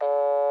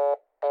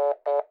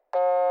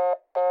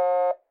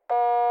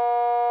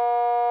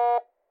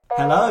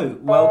Hello,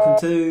 welcome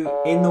to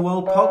In the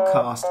World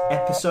Podcast,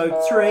 episode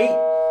 3,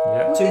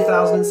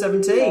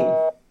 2017.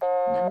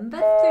 Number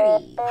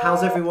 3.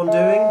 How's everyone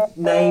doing?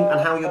 Name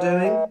and how you're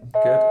doing?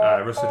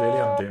 Good. Russell Dooley,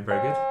 I'm doing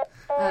very good.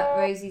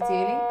 Rosie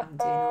Dooley, I'm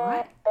doing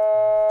alright.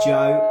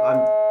 Joe,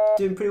 I'm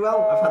doing pretty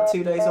well. I've had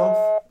 2 days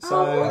off.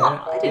 So,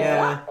 I didn't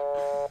know that.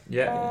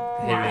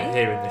 Yeah,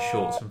 here in the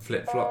shorts and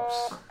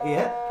flip-flops.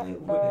 Yeah,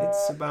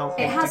 it's about...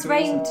 It has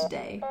rained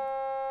today.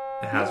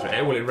 It has.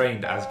 Well, it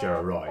rained as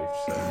Joe arrived.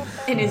 So.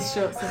 In his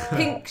shorts and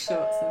pink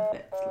shorts and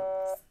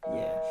flip-flops.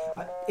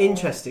 Yeah.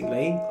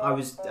 Interestingly, I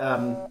was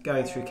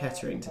going through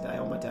Kettering today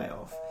on my day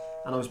off,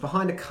 and I was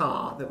behind a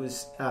car that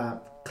was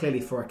clearly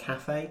for a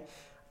cafe,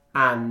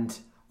 and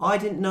I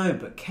didn't know,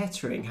 but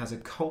Kettering has a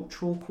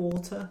cultural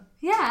quarter.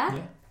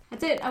 Yeah.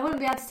 I wouldn't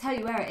be able to tell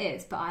you where it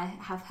is, but I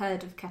have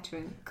heard of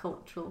Kettering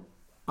cultural.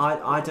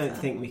 I don't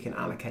think we can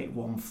allocate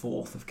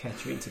 1/4 of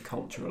Kettering to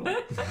cultural.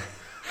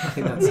 I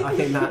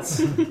think that's.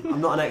 I'm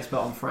not an expert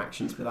on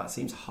fractions, but that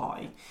seems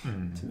high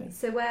to me.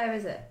 So where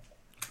is it?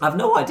 I've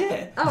no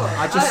idea. Oh,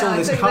 I just saw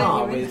this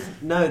car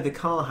with the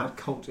car had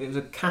culture. It was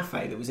a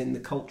cafe that was in the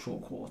cultural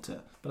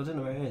quarter, but I don't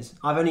know where it is.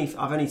 I've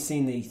only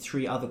seen the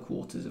 3 other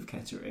quarters of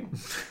Kettering,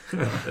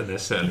 and they're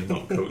certainly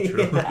not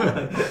cultural.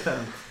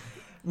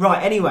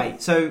 Right. Anyway,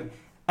 so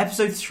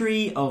episode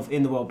 3 of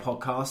In the World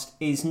Podcast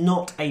is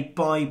not a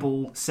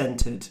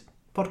Bible-centered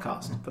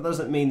podcast, but that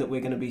doesn't mean that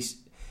we're going to be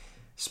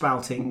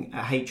spouting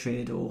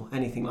hatred or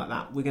anything like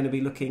that. We're going to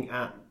be looking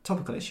at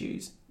topical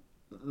issues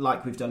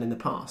like we've done in the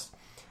past.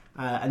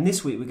 And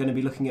this week we're going to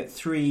be looking at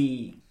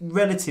 3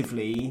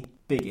 relatively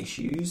big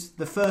issues.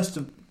 The first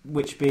of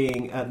which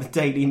being the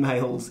Daily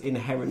Mail's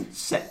inherent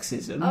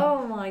sexism.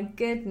 Oh my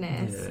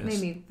goodness. Yes. It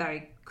made me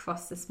very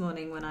cross this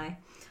morning when I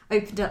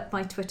opened up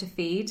my Twitter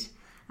feed.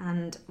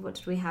 And what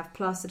did we have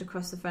plastered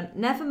across the front?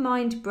 Never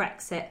mind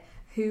Brexit,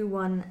 who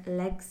won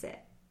Legsit?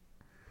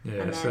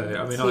 Yeah, and so then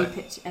I mean,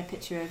 a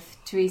picture of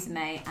Theresa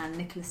May and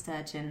Nicola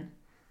Sturgeon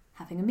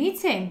having a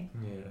meeting.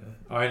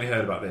 Yeah, I only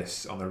heard about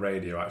this on the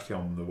radio actually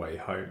on the way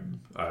home,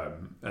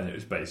 and it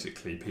was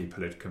basically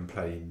people had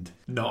complained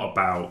not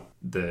about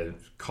the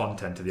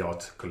content of the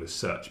article as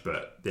such,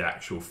 but the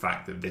actual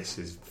fact that this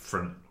is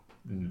front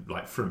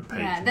page.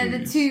 Yeah, they're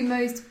the 2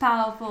 most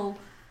powerful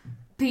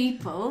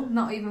people,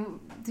 not even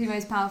 2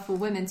 most powerful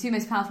women, 2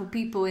 most powerful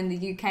people in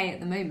the UK at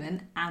the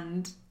moment,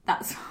 and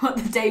that's what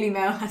the Daily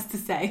Mail has to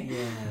say.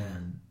 Yeah.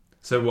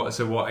 So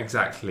what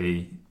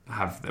exactly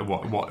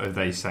what are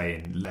they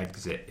saying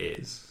Legsit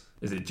is?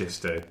 Is it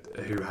just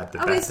who had the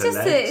better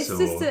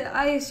legs?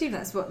 I assume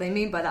that's what they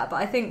mean by that, but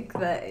I think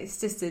that it's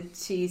just a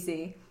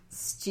cheesy,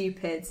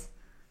 stupid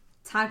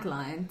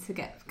tagline to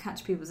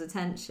catch people's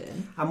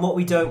attention. And what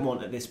we don't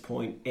want at this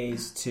point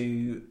is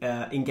to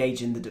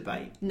engage in the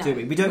debate, no, do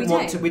we? We don't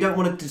want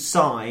to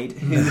decide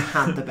who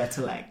had the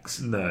better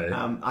legs.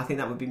 No. I think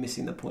that would be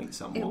missing the point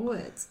somewhat. It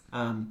would.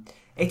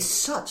 It's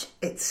such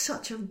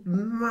a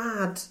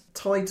mad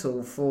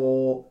title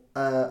for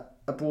a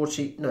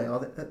broadsheet. No,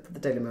 the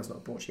Daily Mail's not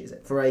a broadsheet, is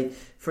it?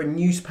 For a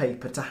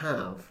newspaper to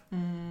have.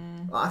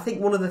 I think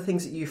one of the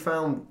things that you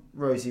found,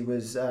 Rosie,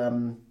 was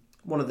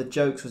one of the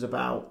jokes was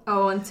about.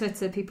 Oh, on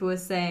Twitter, people were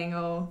saying,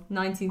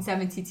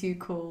 1972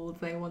 called.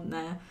 They want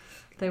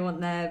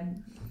their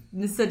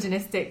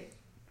misogynistic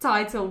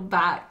title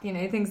back.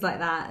 Things like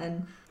that,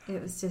 and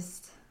it was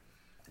just.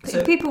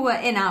 So, people were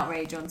in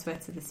outrage on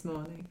Twitter this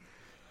morning.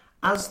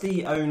 As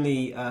the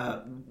only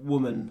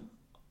woman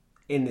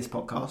in this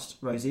podcast,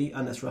 Rosie,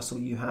 unless Russell,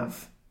 you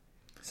have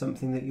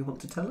something that you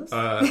want to tell us?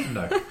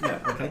 No. No,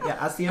 okay. Yeah,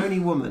 as the only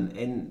woman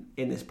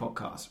in this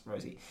podcast,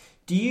 Rosie,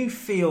 do you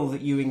feel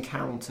that you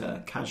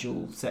encounter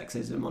casual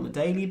sexism on a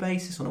daily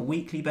basis, on a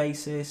weekly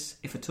basis,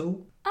 if at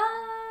all?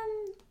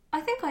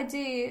 I think I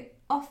do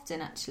often,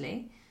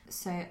 actually.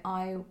 So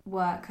I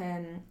work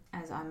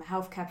as I'm a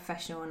healthcare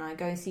professional, and I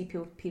go and see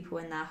people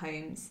in their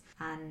homes,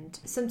 and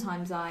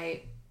sometimes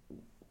I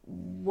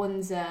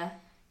wonder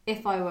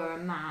if I were a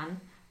man,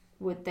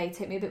 would they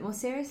take me a bit more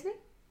seriously?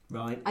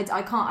 Right.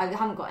 I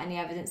haven't got any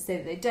evidence to say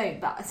that they don't,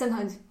 but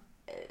sometimes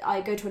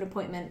I go to an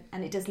appointment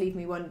and it does leave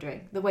me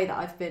wondering the way that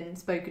I've been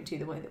spoken to,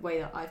 the way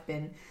that I've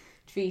been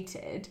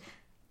treated,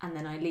 and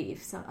then I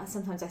leave. So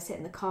sometimes I sit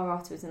in the car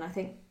afterwards and I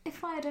think,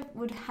 if I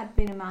had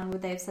been a man,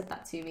 would they have said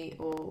that to me,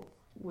 or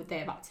would they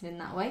have acted in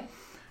that way?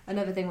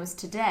 Another thing was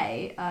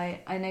today,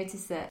 I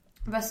noticed that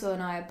Russell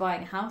and I are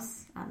buying a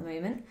house at the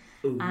moment.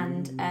 Ooh.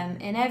 And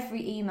in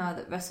every email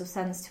that Russell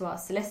sends to our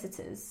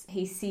solicitors,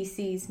 he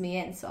CCs me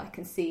in so I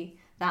can see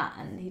that,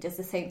 and he does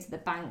the same to the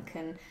bank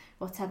and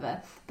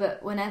whatever.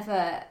 But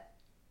whenever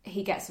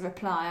he gets a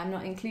reply, I'm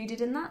not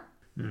included in that.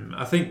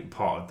 I think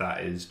part of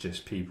that is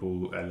just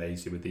people are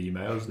lazy with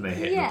emails and they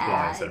hit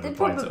reply instead of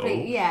reply to all.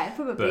 Yeah, it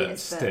probably but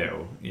is.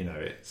 Still,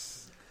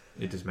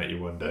 it does make you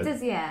wonder. It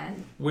does, yeah.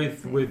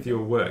 With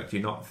your work, do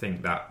you not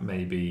think that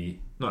maybe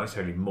not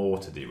necessarily more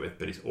to do with,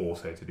 but it's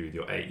also to do with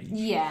your age?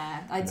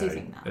 Yeah, I do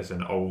think that. As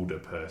an older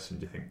person,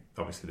 do you think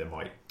obviously there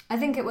might? I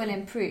think it will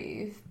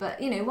improve,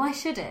 but why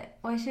should it?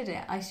 Why should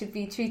it? I should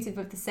be treated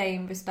with the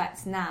same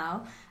respect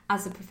now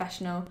as a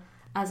professional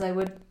as I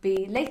would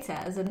be later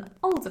as an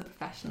older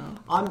professional.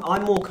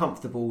 I'm more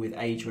comfortable with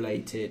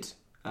age-related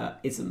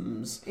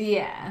isms.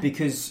 Yeah.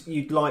 Because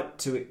you'd like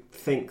to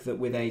think that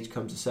with age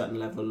comes a certain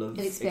level of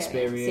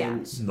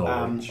experience,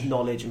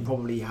 knowledge, and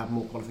probably you have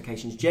more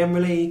qualifications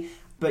generally.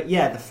 But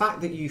yeah, the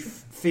fact that you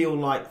feel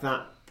like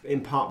that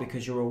in part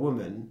because you're a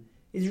woman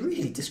is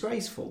really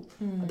disgraceful.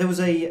 There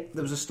was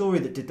a story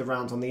that did the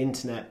rounds on the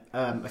internet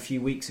a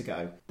few weeks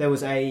ago. There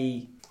was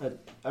a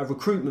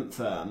recruitment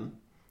firm,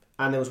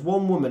 and there was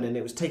one woman, and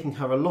it was taking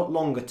her a lot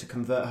longer to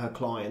convert her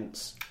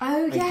clients.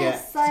 Oh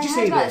yes, Did you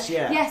see this?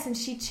 Yeah. Yes, and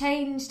she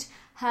changed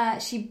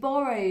her. She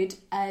borrowed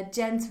a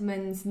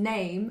gentleman's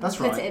name. That's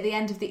put right. it at the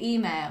end of the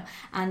email,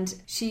 and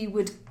she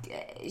would.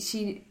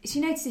 She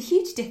noticed a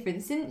huge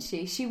difference, didn't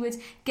she? She would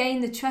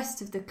gain the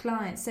trust of the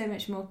client so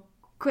much more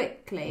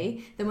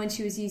quickly than when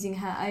she was using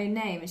her own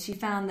name, and she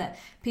found that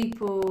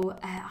people.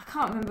 I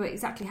can't remember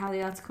exactly how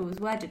the article was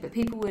worded, but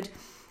people would.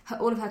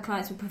 All of her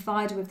clients would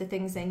provide her with the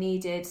things they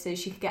needed so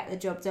she could get the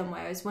job done,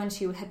 whereas when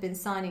she had been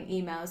signing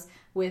emails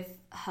with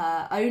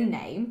her own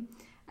name,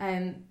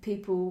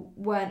 people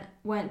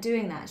weren't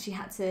doing that.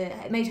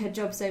 It made her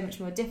job so much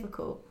more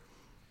difficult,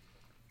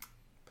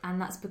 and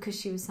that's because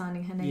she was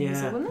signing her name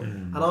as a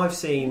woman. And I've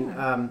seen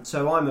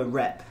so I'm a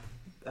rep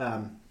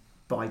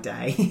by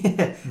day,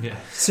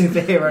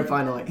 superhero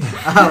by night,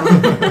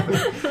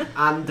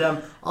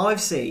 and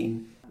I've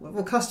seen.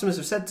 Well, customers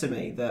have said to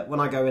me that when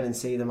I go in and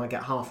see them, I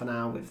get half an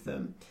hour with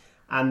them.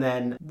 And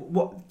then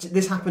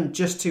this happened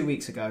just 2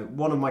 weeks ago.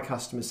 One of my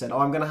customers said,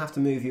 I'm going to have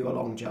to move you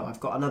along, Joe. I've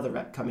got another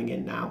rep coming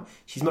in now.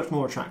 She's much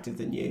more attractive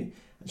than you,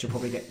 and she'll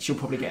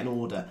probably get an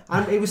order.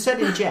 And it was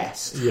said in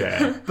jest.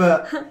 Yeah.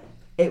 But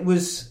it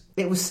was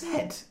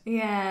said.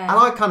 Yeah. And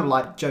I kind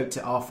of joked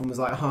it off and was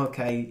like, oh,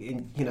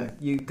 okay,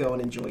 you go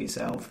and enjoy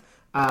yourself.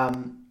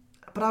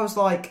 But I was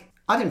like,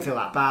 I didn't feel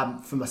that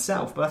bad for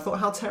myself, but I thought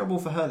how terrible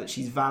for her that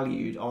she's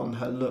valued on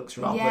her looks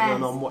rather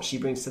than on what she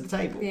brings to the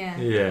table. Yeah.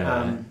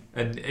 Yeah.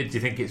 And do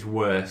you think it's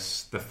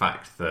worse the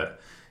fact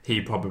that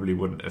he probably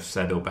wouldn't have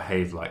said or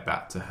behaved like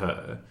that to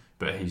her,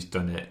 but he's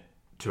done it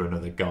to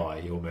another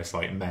guy, almost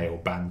like male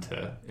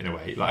banter in a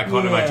way? Like I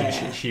can't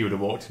imagine she would have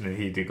walked in and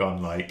he'd have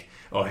gone like,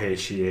 oh, here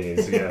she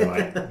is,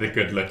 like the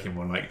good looking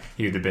one. Like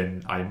he would have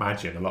been, I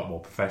imagine, a lot more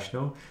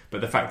professional.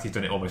 But the fact he's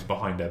done it almost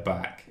behind her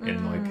back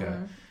in like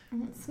a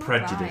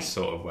prejudice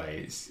sort of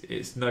way,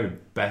 it's no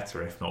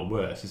better if not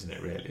worse, isn't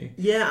it really?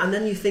 Yeah. And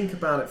then you think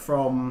about it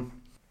from,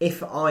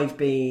 if I've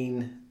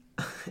been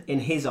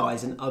in his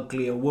eyes an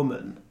uglier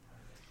woman,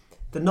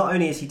 then not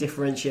only is he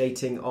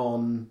differentiating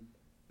on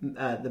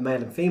the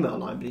male and female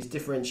line, but he's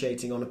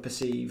differentiating on a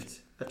perceived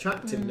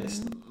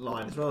attractiveness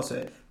line as well.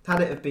 So had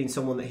it have been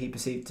someone that he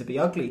perceived to be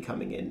ugly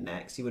coming in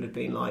next, he would have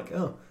been like,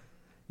 oh,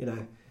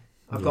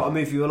 I've got to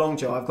move you along,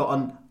 Joe. I've got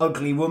an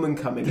ugly woman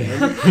coming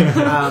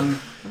in.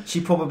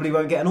 She probably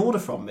won't get an order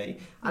from me.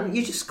 And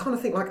you just kind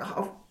of think like,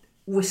 oh,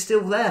 we're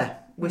still there.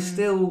 We're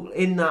still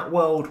in that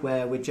world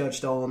where we're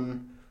judged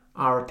on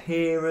our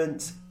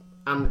appearance,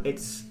 and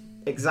it's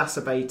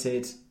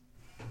exacerbated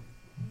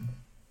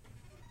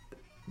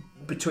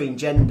between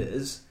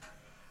genders.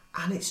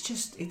 And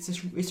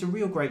it's a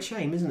real great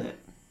shame, isn't it?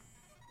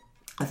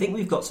 I think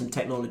we've got some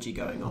technology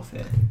going off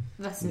here.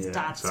 That's his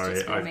dad's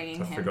just been ringing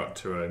him. I forgot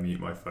to mute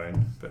my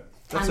phone, but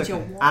and your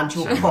watch. And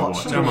your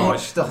watch. Your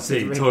watch.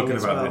 See, talking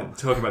about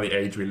the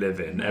age we live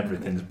in,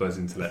 everything's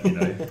buzzing to let you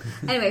know.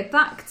 Anyway,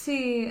 back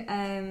to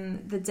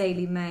the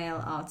Daily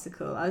Mail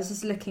article. I was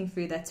just looking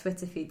through their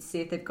Twitter feed to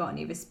see if they've got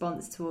any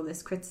response to all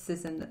this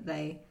criticism that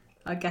they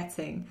are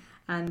getting,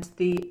 and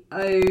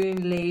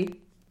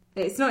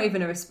it's not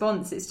even a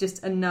response, it's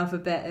just another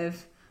bit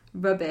of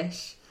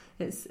rubbish.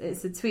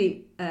 It's a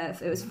tweet.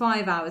 It was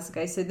 5 hours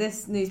ago. So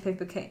this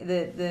newspaper,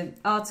 the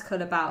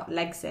article about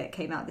Legsit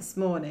came out this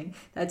morning.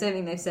 I don't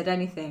think they've said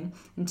anything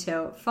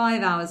until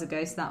 5 hours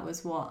ago. So that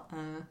was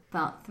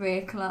about 3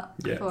 o'clock,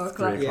 4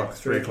 o'clock.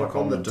 3 o'clock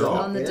on the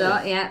dot. On the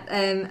dot, yeah.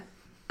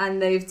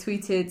 And they've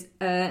tweeted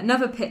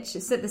another picture,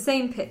 so the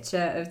same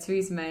picture of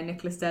Theresa May and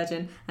Nicola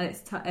Sturgeon, and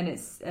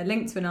it's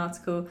linked to an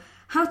article,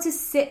 "How to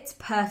Sit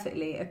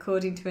Perfectly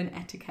According to an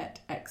Etiquette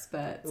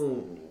Expert."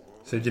 Ooh.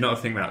 So do you not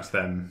think that's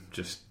them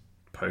just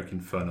poking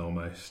fun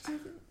almost?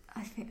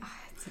 I don't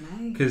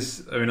know.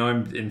 Because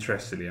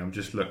I'm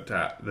just looked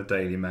at the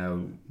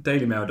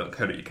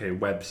dailymail.co.uk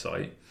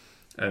website,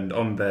 and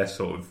on their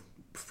sort of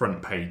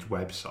front page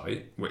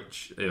website,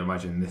 which I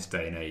imagine in this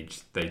day and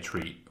age they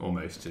treat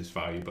almost as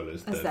valuable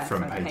as the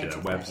front page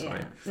of their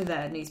website.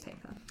 Their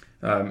newspaper.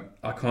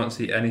 I can't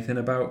see anything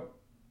about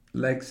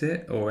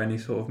Legsit or any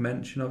sort of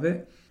mention of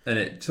it. And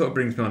it sort of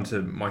brings me on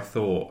to my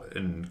thought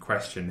and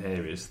question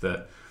here is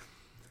that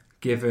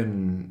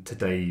given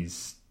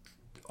today's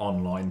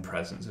online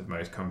presence of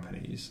most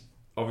companies,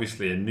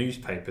 obviously a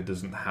newspaper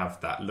doesn't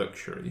have that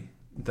luxury.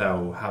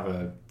 They'll have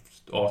an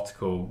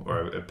article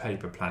or a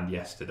paper planned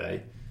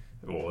yesterday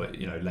or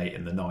late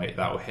in the night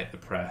that will hit the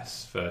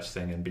press first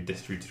thing and be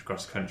distributed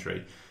across the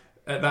country.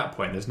 At that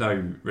point, there's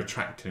no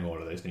retracting all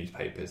of those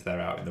newspapers.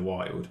 They're out in the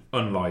wild.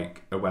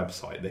 Unlike a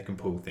website, they can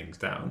pull things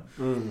down.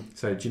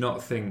 So do you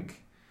not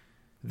think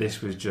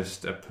this was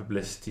just a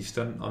publicity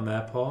stunt on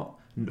their part,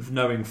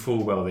 knowing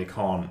full well they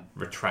can't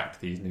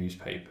retract these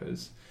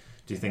newspapers?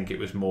 Do you think it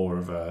was more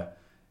of a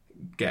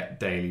get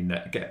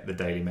the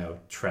Daily Mail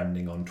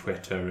trending on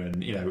Twitter,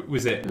 and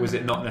was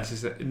it not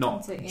necessarily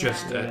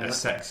just a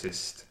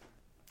sexist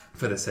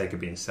for the sake of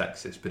being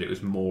sexist, but it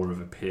was more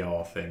of a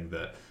PR thing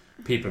that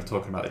people are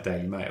talking about the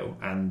Daily Mail,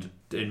 and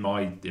in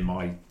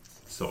my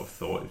sort of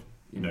thought,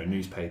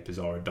 newspapers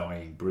are a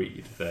dying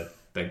breed.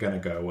 They're going to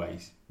go away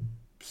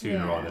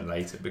sooner rather than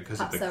later because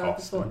Perhaps of the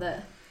cost. Thought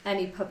that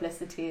any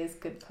publicity is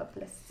good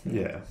publicity.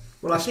 Yeah,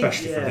 well,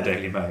 especially for the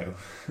Daily Mail.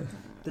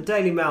 The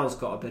Daily Mail's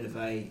got a bit of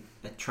a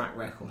track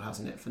record,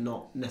 hasn't it, for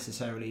not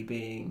necessarily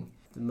being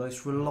the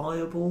most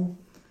reliable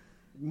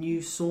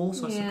news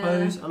source, I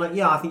suppose. And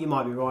I think you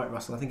might be right,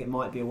 Russell. I think it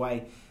might be a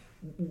way.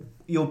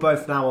 You're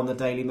both now on the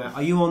Daily Mail.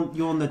 Are you on?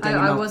 You're on the Daily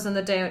Mail. I was on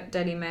the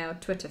Daily Mail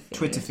Twitter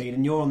feed,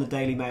 and you're on the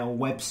Daily Mail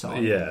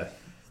website. Yeah.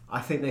 I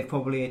think they've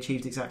probably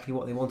achieved exactly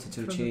what they wanted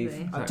to achieve.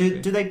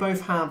 Exactly. Do they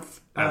both have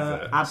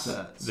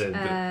adverts? The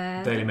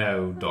Daily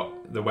Mail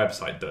the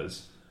website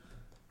does.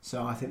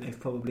 So I think they've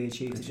probably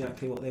achieved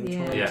exactly what they were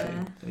trying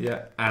to.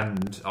 Yeah,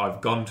 and I've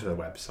gone to the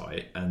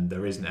website and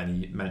there isn't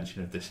any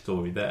mention of this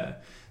story there.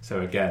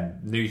 So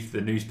again,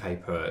 the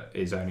newspaper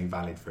is only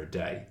valid for a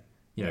day.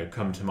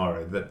 Come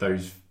tomorrow,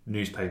 those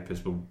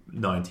newspapers will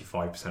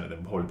 95% of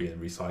them will probably be in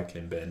the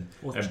recycling bin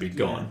and be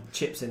gone.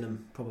 Chips in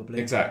them, probably.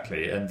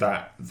 Exactly, and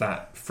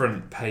that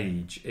front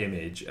page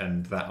image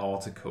and that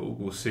article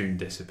will soon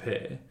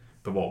disappear.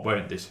 But what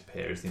won't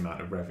disappear is the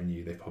amount of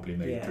revenue they've probably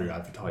made through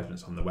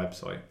advertisements on the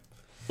website.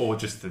 Or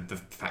just the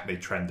fact they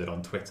trended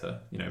on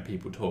Twitter.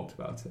 People talked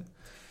about it.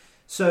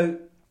 So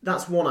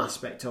that's one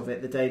aspect of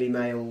it. The Daily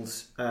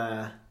Mail's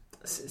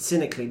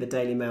cynically, the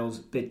Daily Mail's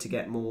bid to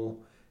get more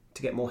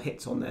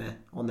hits on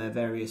their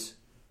various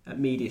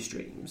media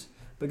streams.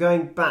 But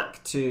going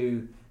back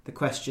to the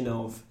question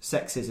of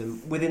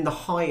sexism within the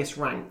highest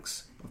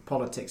ranks of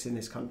politics in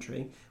this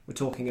country, we're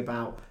talking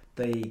about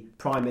the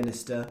Prime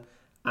Minister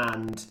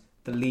and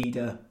the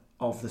leader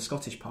of the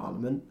Scottish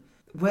Parliament.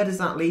 Where does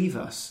that leave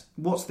us?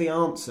 What's the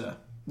answer?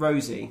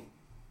 Rosie,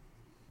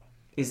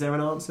 is there an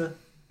answer?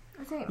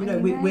 I don't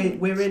really know.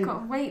 We're Just in...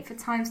 got to wait for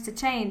times to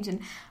change, and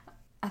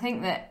I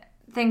think that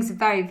things are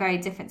very, very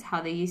different to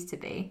how they used to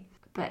be,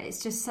 but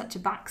it's just such a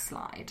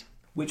backslide.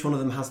 Which one of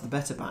them has the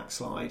better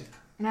backslide?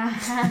 Not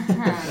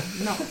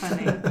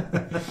funny.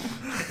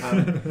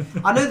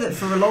 I know that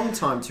for a long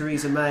time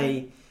Theresa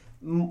May,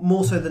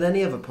 more so than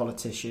any other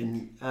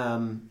politician,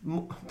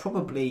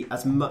 probably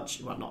as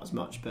much, well, not as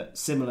much, but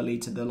similarly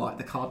to the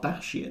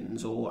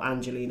Kardashians or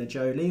Angelina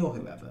Jolie or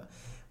whoever.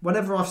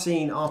 Whenever I've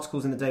seen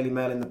articles in the Daily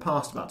Mail in the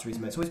past about Theresa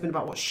May, it's always been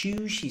about what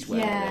shoes she's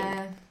wearing.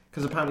 Yeah.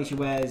 Because apparently she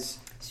wears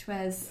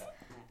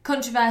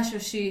controversial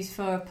shoes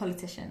for a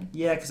politician.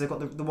 Yeah, because they've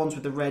got the ones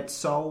with the red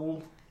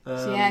sole.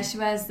 She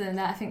wears them.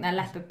 I think they're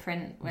leopard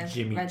print with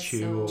Jimmy red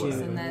Choo soles,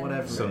 and then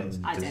whatever it is.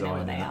 I don't know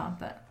what they are,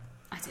 but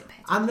I don't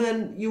pay attention. And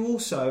then you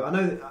also, I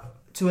know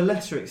that to a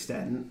lesser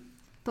extent.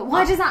 But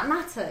why does that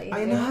matter?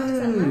 I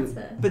know.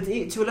 But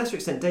to a lesser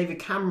extent, David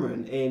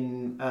Cameron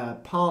in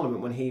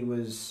Parliament when he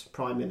was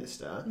Prime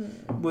Minister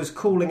was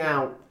calling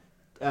out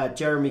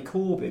Jeremy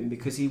Corbyn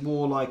because he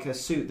wore a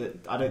suit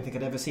that I don't think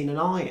I'd ever seen an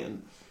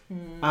iron.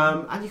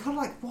 And you're kind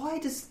of why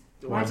does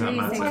that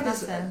matter? Why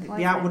does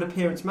the outward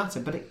appearance matter?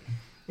 But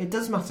it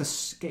does matter.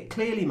 It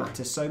clearly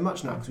matters so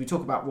much now because we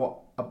talk about what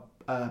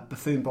a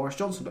buffoon Boris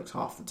Johnson looks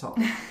half the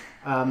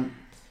time,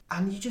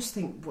 and you just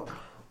think,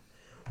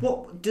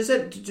 what does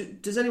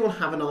anyone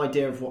have an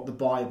idea of what the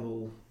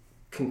Bible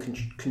can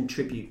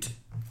contribute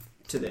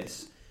to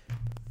this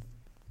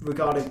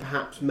regarding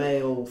perhaps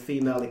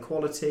male-female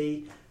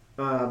equality,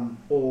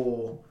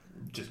 or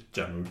just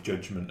general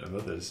judgment of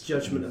others?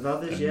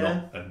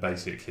 And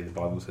basically the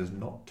Bible says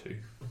not to.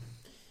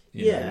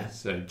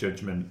 So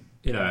judgment,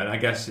 and I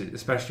guess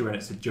especially when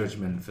it's a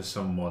judgment for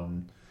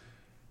someone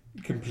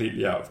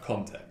completely out of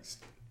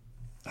context.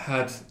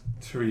 Had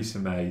Theresa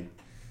May,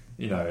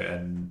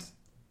 and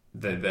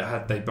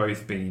had they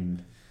both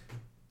been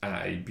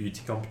at a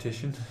beauty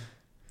competition,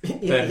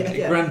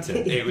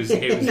 granted, it was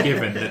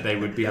given that they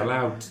would be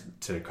allowed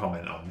to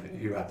comment on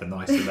who had the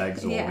nicer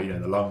legs or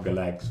the longer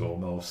legs or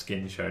more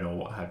skin shown or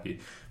what have you,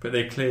 but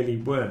they clearly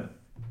weren't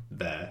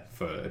there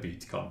for a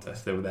beauty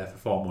contest. They were there for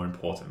far more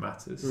important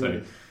matters.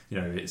 So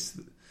it's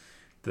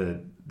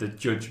the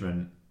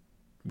judgment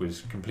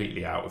was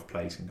completely out of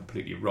place and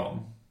completely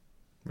wrong,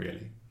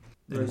 really.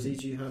 Rosie,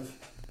 do you have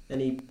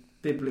any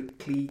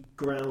biblically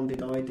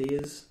grounded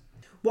ideas?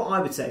 What I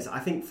would say is I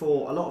think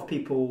for a lot of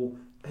people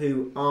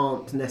who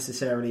aren't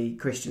necessarily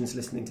Christians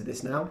listening to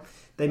this now,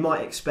 they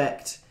might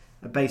expect,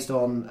 based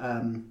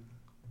on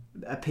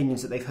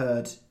opinions that they've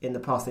heard in the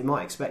past, they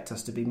might expect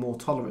us to be more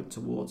tolerant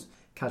towards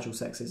casual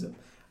sexism,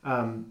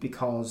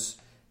 because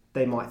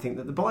they might think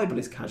that the Bible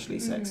is casually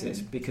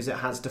sexist because it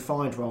has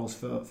defined roles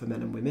for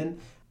men and women,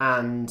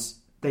 and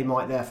they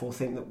might therefore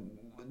think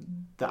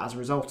that as a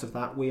result of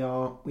that we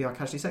are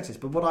casually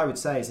sexist. But what I would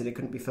say is that it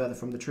couldn't be further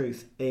from the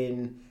truth.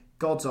 In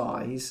God's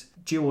eyes,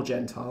 Jew or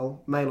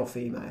Gentile, male or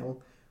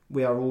female,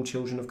 we are all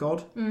children of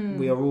God.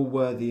 We are all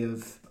worthy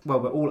of, well,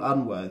 we're all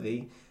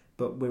unworthy,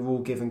 but we're all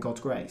given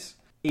God's grace,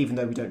 even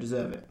though we don't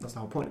deserve it. That's the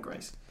whole point of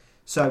grace.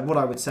 So what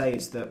I would say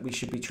is that we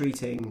should be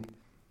treating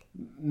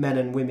men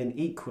and women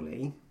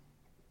equally,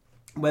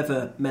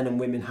 whether men and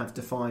women have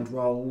defined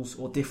roles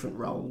or different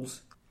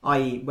roles,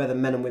 i.e. whether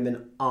men and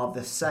women are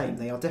the same.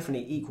 They are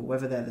definitely equal.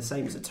 Whether they're the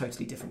same is a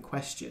totally different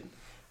question.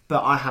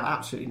 But I have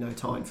absolutely no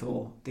time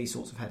for these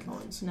sorts of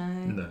headlines.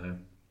 No.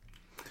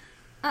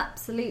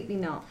 Absolutely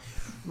not.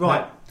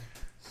 Right.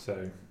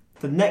 So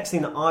the next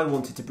thing that I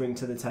wanted to bring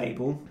to the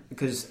table,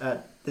 because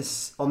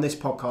on this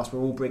podcast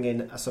we're all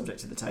bringing a subject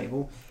to the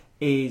table,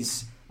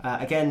 is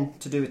again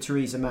to do with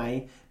Theresa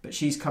May, but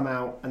she's come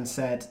out and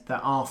said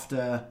that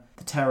after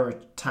the terror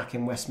attack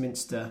in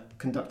Westminster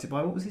conducted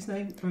by, what was his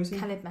name, Rosie?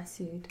 Khalid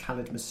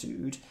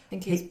Massoud. I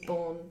think he was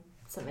born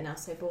something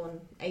else. So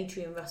born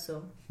Adrian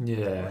Russell.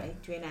 Yeah. Or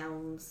Adrian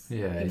Elms.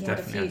 Yeah, I think he had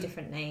a few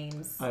different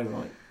names. Oh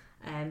right.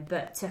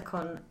 But took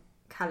on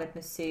Khalid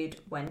Massoud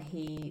when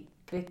he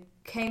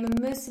became a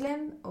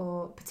Muslim,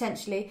 or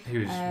potentially he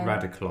was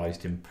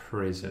radicalised in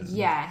prison.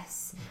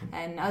 Yes,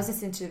 and I was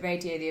listening to the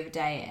radio the other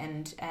day,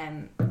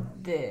 and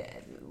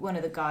one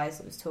of the guys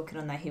that was talking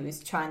on there, he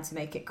was trying to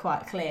make it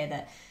quite clear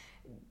that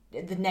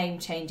the name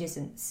change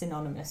isn't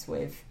synonymous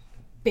with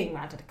being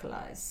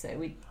radicalised. So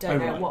we don't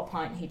know at what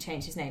point he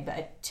changed his name, but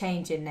a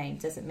change in name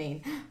doesn't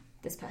mean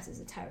this person's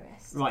a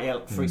terrorist. Right.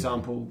 Yeah. For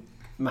example,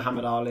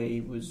 Muhammad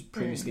Ali was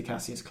previously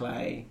Cassius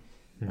Clay.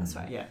 That's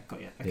right. Yeah,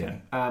 got you.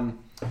 Okay. Yeah.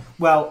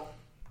 Well,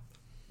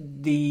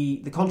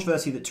 the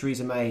controversy that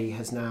Theresa May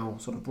has now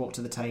sort of brought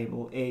to the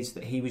table is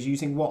that he was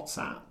using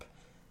WhatsApp,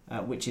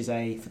 which is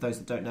for those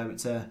that don't know,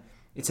 it's a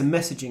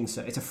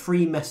messaging it's a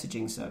free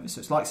messaging service.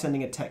 So it's like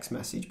sending a text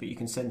message, but you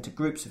can send to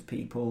groups of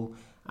people,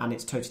 and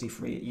it's totally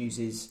free. It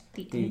uses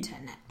the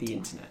internet. The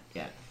internet,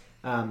 yeah.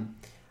 And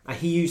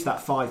he used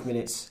that 5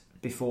 minutes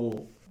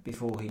before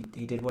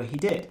he did what he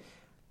did.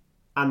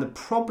 And the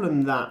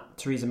problem that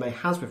Theresa May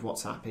has with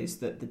WhatsApp is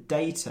that the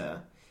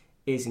data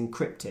is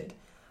encrypted.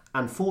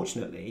 And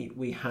fortunately,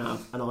 we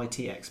have an IT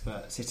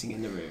expert sitting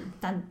in the room.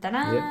 Dun, dun,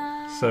 dun.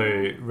 Yep.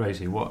 So,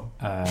 Rosie, what...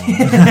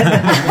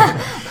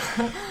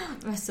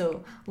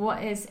 Russell,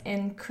 what is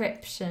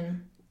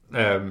encryption?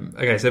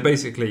 Okay, so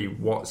basically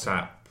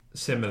WhatsApp,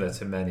 similar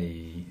to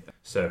many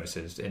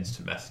services,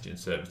 instant messaging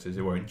services,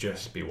 it won't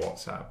just be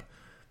WhatsApp,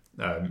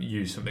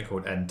 use something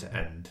called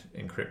end-to-end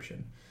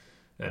encryption.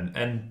 And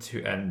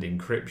end-to-end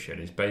encryption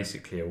is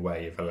basically a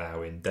way of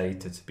allowing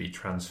data to be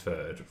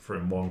transferred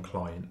from one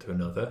client to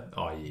another,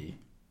 i.e.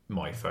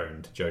 my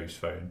phone to Joe's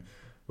phone,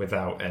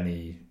 without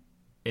any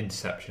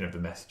interception of the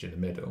message in the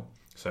middle.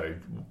 So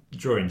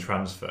during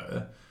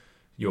transfer,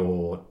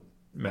 your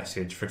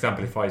message, for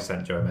example, if I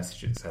sent Joe a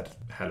message that said,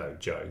 "Hello,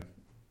 Joe,"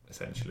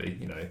 essentially,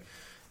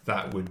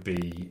 that would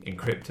be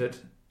encrypted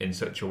in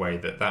such a way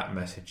that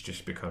message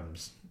just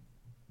becomes...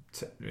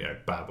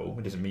 babble.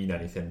 It doesn't mean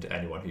anything to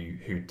anyone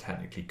who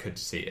technically could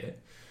see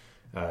it.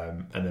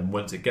 And then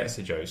once it gets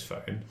to Joe's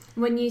phone,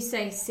 when you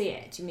say see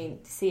it, do you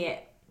mean see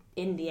it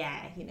in the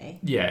air?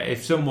 Yeah.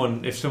 If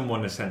someone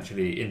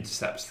essentially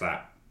intercepts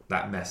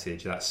that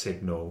message, that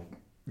signal,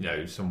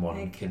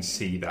 someone can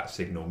see that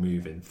signal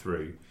moving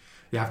through.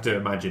 You have to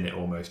imagine it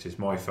almost as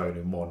my phone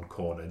in one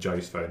corner,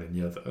 Joe's phone in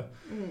the other.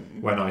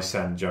 When I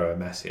send Joe a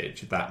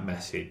message, that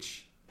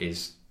message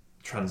is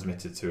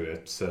transmitted to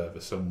a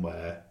server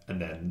somewhere, and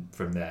then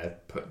from there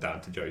put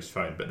down to Joe's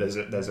phone. But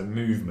there's a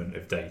movement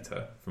of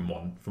data from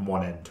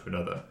one end to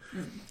another,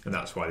 and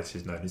that's why this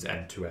is known as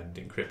end-to-end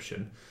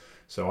encryption.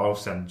 So I'll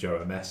send Joe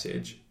a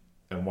message,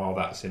 and while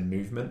that's in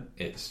movement,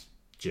 it's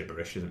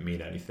gibberish, doesn't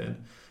mean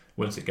anything.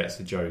 Once it gets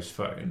to Joe's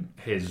phone,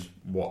 his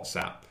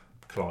WhatsApp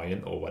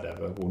client or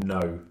whatever will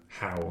know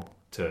how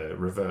to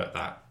revert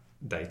that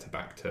data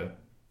back to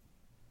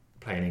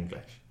plain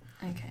English.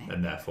 Okay.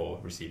 And therefore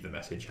receive the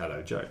message,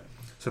 "Hello, Joe."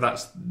 So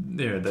that's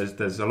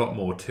there's a lot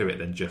more to it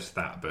than just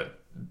that, but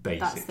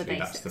basically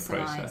that's the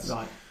process.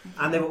 Right.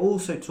 And they were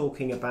also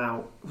talking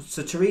about,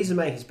 so Theresa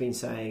May has been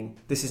saying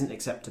this isn't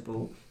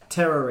acceptable.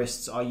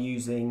 Terrorists are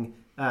using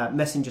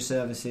messenger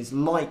services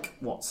like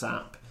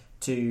WhatsApp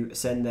to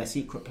send their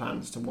secret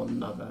plans to one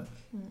another,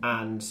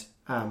 and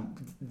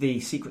the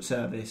Secret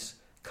Service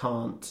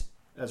can't,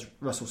 as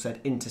Russell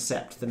said,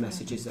 intercept the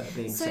messages that are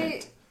being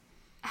sent.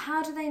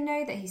 How do they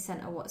know that he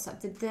sent a WhatsApp?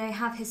 Did they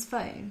have his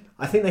phone?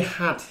 I think they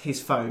had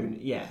his phone,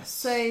 yes.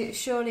 So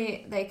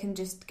surely they can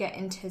just get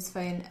into his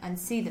phone and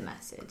see the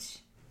message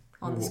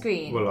on the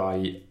screen. Well,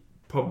 I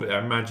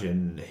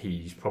imagine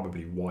he's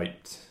probably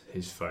wiped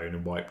his phone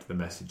and wiped the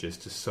messages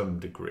to some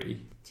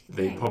degree.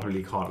 They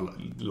probably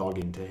can't log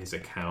into his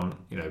account,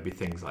 be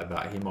things like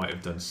that. He might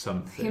have done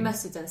something. He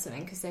must have done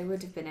something because they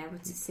would have been able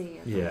to see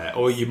it. Yeah,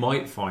 or you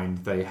might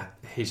find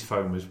his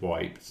phone was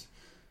wiped,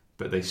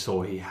 but they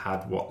saw he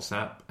had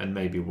WhatsApp, and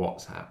maybe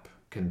WhatsApp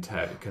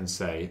can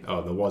say,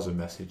 "Oh, there was a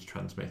message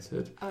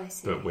transmitted," I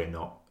see. but we're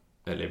not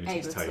at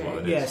liberty to tell you what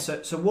it is.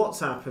 Yeah, so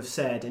WhatsApp have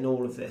said in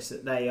all of this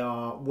that they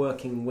are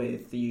working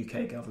with the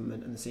UK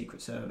government and the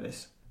Secret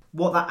Service.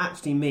 What that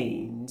actually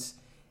means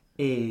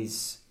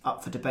is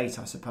up for debate,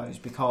 I suppose,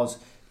 because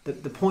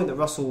the point that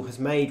Russell has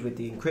made with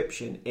the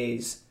encryption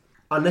is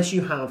unless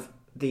you have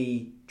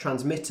the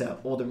transmitter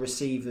or the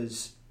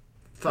receiver's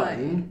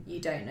phone, you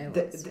don't know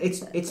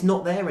it's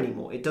not there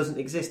anymore. It doesn't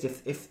exist.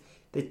 If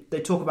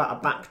they talk about a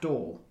back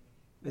door,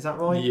 is that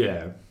right?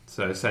 Yeah.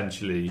 So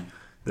essentially,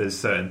 there's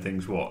certain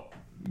things what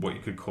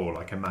you could call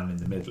like a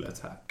man-in-the-middle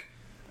attack,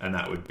 and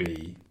that would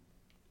be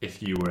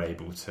if you were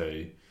able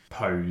to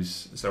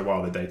pose. So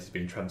while the data's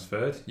being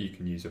transferred, you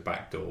can use a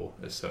backdoor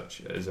as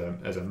such as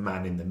a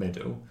man in the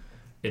middle,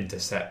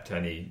 intercept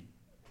any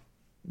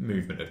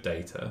movement of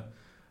data,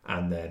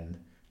 and then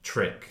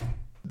trick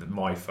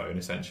my phone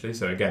essentially.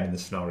 So again, in the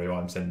scenario,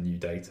 I'm sending you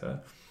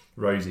data.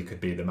 Rosie could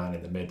be the man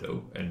in the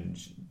middle, and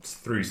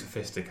through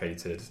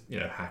sophisticated,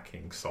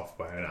 hacking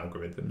software and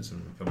algorithms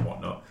and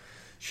whatnot,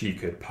 she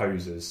could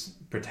pose as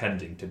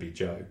pretending to be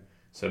Joe.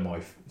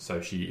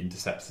 So she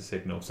intercepts the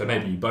signal. So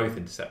maybe you both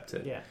intercept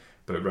it. Yeah.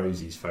 But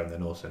Rosie's phone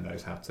then also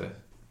knows how to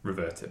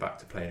revert it back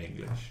to plain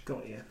English.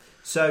 Got you.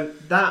 So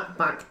that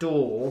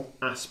backdoor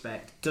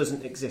aspect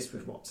doesn't exist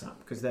with WhatsApp,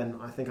 because then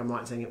I think I'm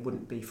right in saying it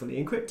wouldn't be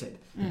fully encrypted,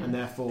 and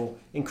therefore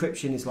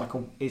encryption is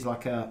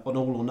like an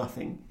all or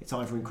nothing. It's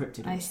either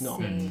encrypted or it's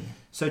not.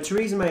 So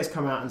Theresa May has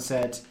come out and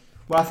said,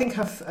 well, I think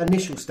her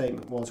initial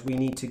statement was we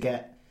need to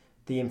get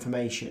the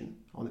information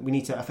on. We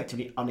need to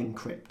effectively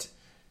unencrypt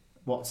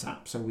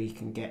WhatsApp so we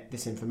can get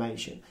this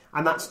information,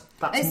 and that's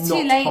it's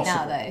not too late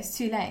possible. Now though. It's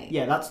too late.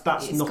 Yeah, that's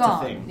it's not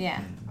gone. a thing.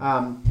 Yeah.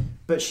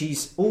 But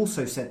she's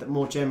also said that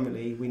more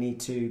generally we need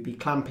to be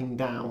clamping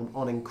down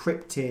on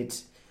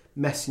encrypted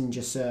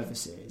messenger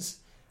services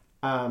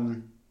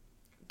to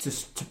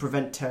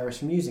prevent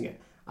terrorists from using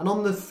it. And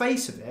on the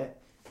face of it,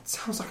 it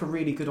sounds like a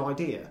really good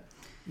idea.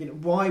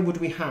 Why would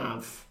we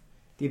have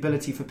the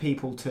ability for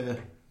people to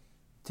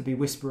be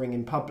whispering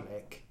in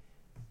public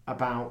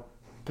about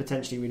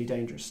potentially really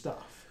dangerous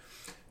stuff?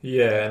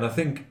 Yeah, and I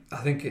think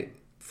it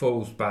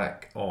falls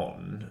back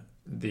on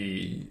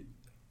a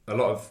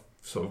lot of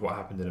sort of what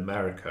happened in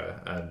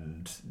America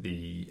and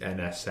the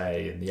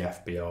NSA and the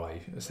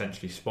FBI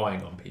essentially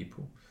spying on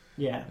people.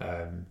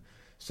 Yeah.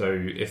 So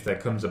if there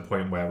comes a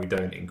point where we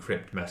don't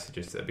encrypt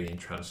messages that are being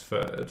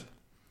transferred,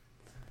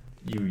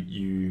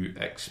 you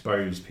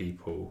expose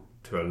people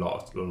to a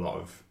lot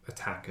of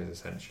attackers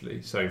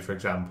essentially. So for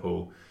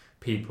example,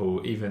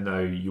 people, even though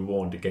you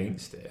warned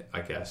against it,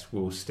 I guess,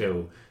 will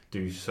still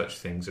do such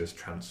things as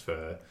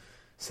transfer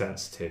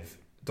sensitive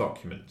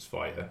documents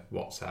via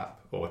WhatsApp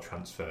or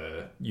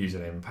transfer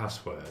username and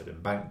password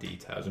and bank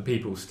details, and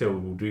people still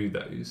will do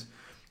those.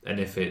 And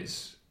if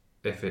it's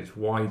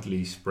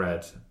widely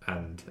spread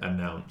and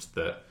announced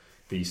that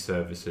these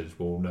services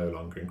will no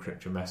longer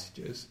encrypt your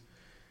messages,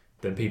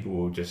 then people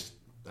will just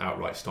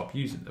outright stop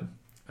using them.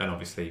 And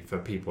obviously for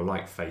people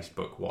like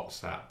Facebook,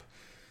 WhatsApp,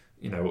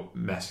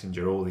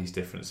 Messenger, all these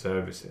different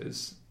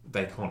services,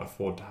 they can't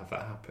afford to have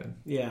that happen.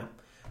 Yeah.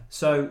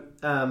 So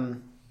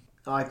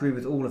I agree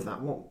with all of that.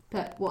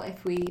 But what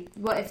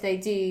if they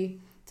do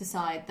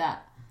decide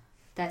that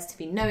there's to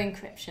be no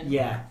encryption?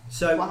 Yeah.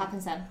 So what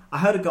happens then? I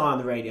heard a guy on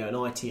the radio, an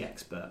IT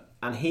expert,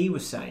 and he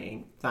was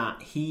saying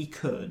that he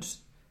could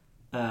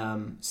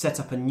set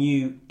up a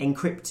new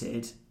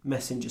encrypted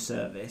messenger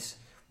service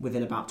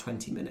within about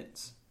 20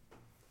 minutes.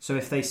 So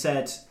if they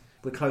said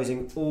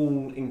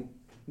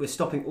we're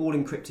stopping all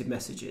encrypted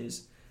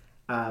messages,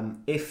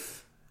 and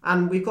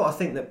we've got to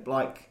think that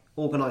like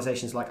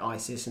organisations like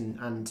ISIS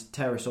and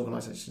terrorist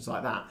organisations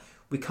like that,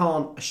 we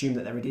can't assume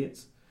that they're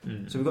idiots.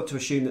 So we've got to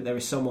assume that there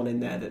is someone in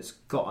there is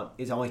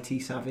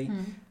IT savvy.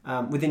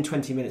 Within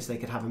 20 minutes, they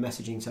could have a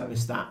messaging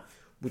service that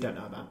we don't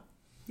know about,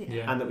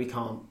 and that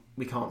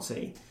we can't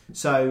see.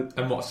 So,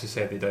 and what's to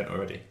say they don't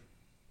already?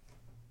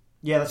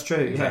 Yeah, that's true.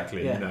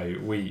 Exactly. Yeah.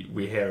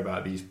 We hear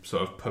about these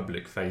sort of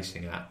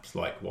public-facing apps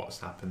like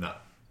WhatsApp and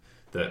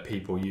that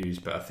people use,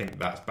 but I think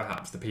that's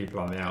perhaps the people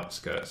on the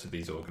outskirts of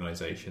these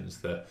organisations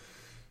that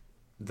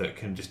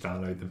can just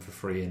download them for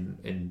free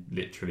in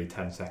literally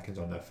 10 seconds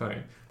on their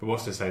phone. But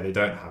what's to say they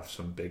don't have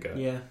some bigger...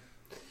 Yeah.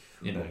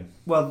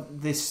 Well,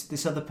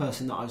 this other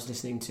person that I was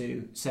listening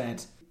to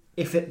said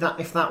if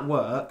that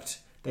worked,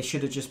 they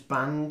should have just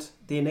banned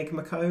the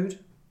Enigma code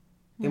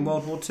in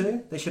World War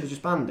II. They should have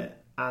just banned it.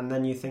 And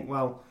then you think,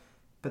 well,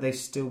 but they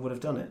still would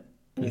have done it.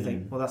 And you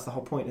think, well, that's the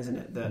whole point, isn't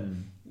it? That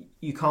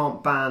you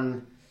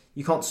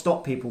can't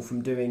stop people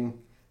from doing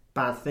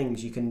bad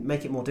things. You can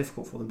make it more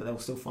difficult for them, but they'll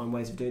still find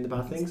ways of doing the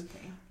bad things.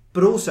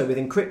 But also with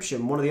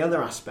encryption, one of the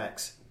other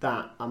aspects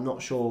that I'm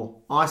not sure,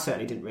 I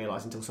certainly didn't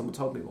realise until someone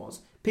told me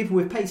was, people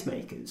with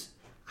pacemakers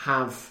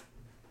have,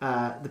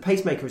 the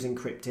pacemaker is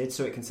encrypted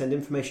so it can send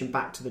information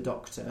back to the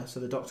doctor so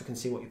the doctor can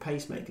see what your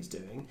pacemaker's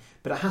doing,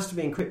 but it has to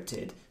be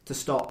encrypted to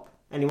stop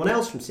anyone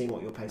else from seeing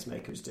what your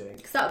pacemaker is doing.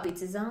 Because that would be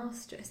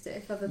disastrous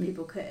if other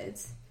people could.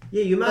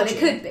 Yeah, you imagine.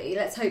 Well, it could be.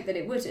 Let's hope that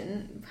it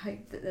wouldn't.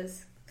 Hope that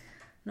there's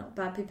not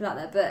bad people out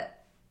there.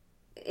 But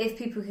if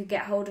people could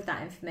get hold of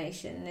that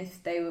information,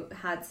 if they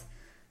had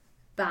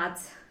bad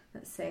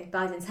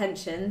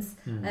intentions,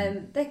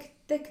 they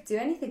could do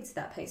anything to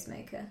that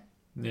pacemaker.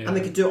 Yeah. And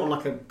they could do it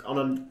on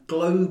a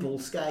global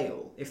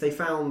scale. If they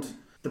found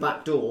the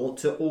back door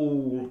to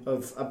all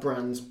of a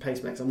brand's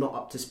pacemakers, I'm not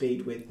up to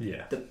speed with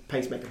the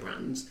pacemaker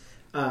brands,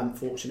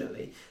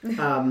 fortunately.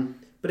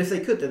 But if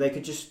they could, then they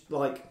could just,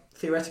 like,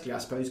 theoretically, I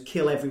suppose,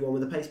 kill everyone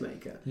with a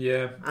pacemaker.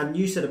 Yeah. And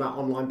you said about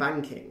online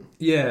banking.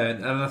 Yeah,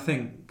 and I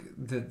think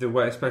the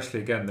way, especially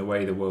again, the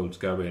way the world's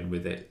going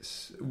with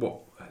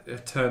a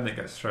term that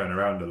gets thrown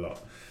around a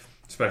lot,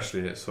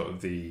 especially at sort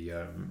of the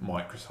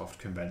Microsoft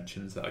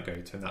conventions that I go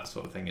to and that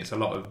sort of thing. It's a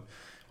lot of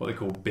what they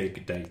call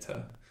big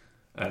data.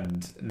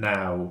 And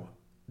now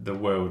the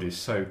world is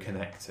so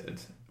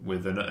connected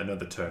with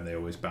another term they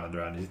always bound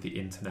around is the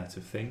Internet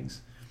of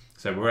Things.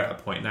 So we're at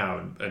a point now,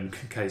 and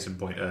case in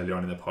point earlier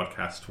on in the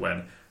podcast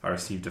when I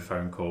received a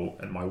phone call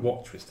and my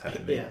watch was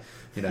telling me,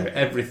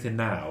 everything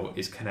now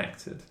is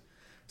connected.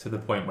 To the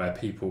point where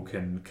people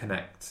can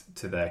connect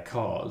to their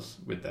cars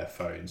with their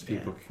phones,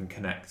 people can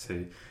connect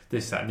to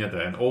this, that and the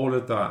other, and all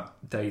of that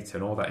data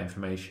and all that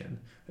information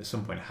at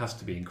some point has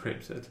to be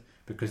encrypted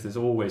because there's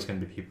always going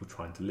to be people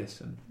trying to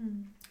listen.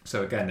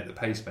 So again, at the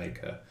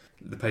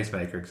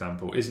pacemaker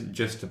example isn't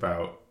just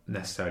about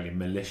necessarily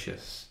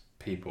malicious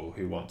people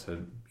who want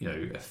to,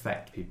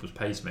 affect people's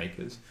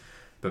pacemakers,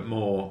 but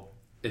more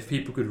if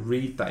people could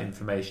read that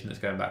information that's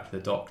going back to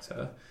the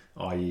doctor,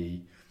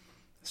 i.e.,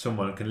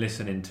 someone can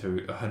listen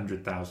into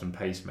 100,000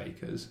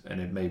 pacemakers and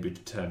it maybe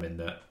determine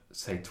that,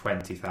 say,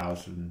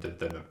 20,000 of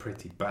them are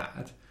pretty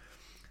bad,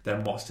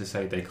 then what's to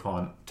say they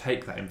can't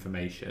take that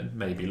information,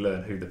 maybe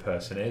learn who the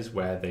person is,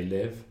 where they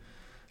live,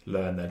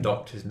 learn their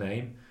doctor's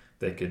name.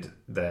 They could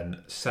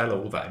then sell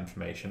all that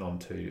information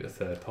onto a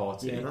third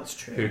party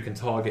who can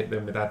target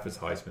them with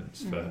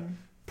advertisements for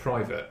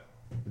private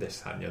this,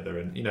 that and the other.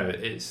 And,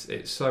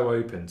 it's so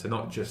open to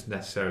not just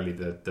necessarily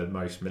the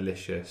most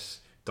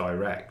malicious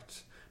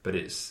direct, but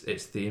it's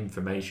the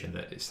information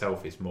that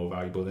itself is more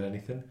valuable than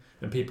anything,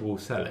 and people will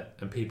sell it,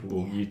 and people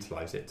will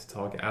utilise it to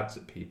target ads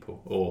at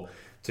people, or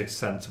to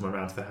send someone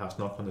around to their house,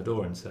 knock on the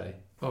door, and say,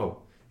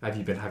 "Oh, have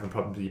you been having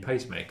problems with your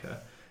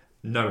pacemaker?"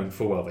 Knowing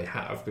full well they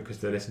have because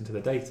they listen to the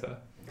data.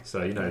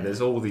 So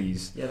there's all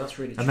these. Yeah, that's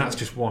really. And true. That's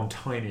just one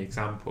tiny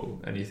example,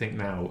 and you think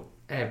now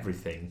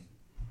everything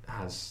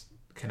has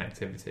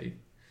connectivity.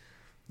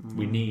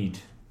 We need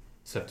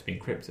stuff to be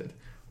encrypted,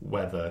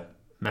 whether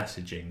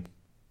messaging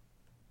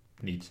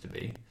needs to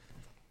be.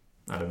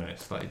 I don't know,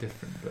 it's slightly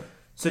different, but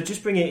so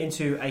just bring it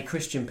into a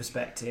Christian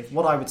perspective.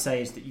 What I would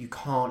say is that you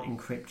can't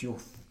encrypt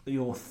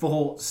your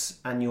thoughts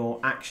and your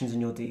actions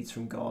and your deeds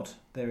from God.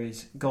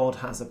 God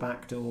has a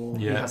back door,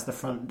 he has the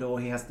front door,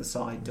 he has the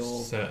side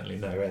door. Certainly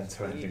no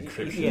end-to-end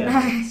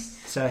encryption.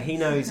 So he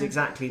knows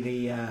exactly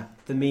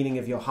the meaning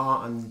of your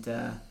heart and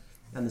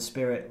the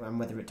spirit and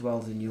whether it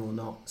dwells in you or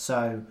not.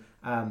 So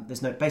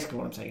there's no. Basically,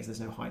 what I'm saying is there's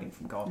no hiding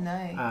from God.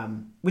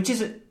 No. Which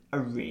is a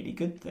really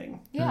good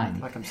thing. Yeah.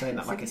 Like I'm saying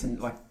that like it's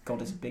like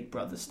God is a big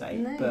brother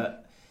state,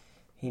 but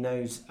he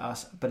knows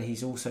us, but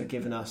he's also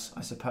given us,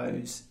 I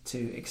suppose,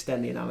 to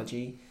extend the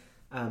analogy,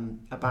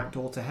 a back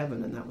door to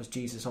heaven, and that was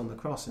Jesus on the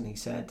cross. And he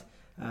said,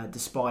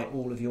 despite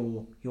all of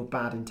your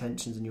bad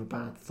intentions and your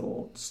bad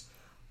thoughts,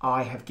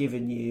 I have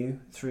given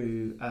you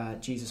through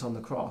Jesus on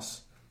the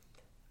cross.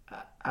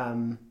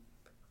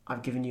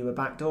 I've given you a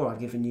back door. I've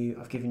given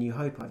you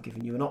hope. I've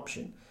given you an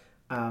option.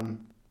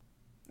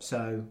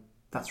 So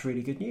that's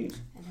really good news.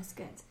 And that's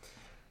good.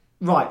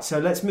 Right, so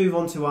let's move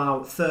on to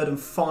our third and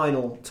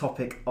final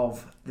topic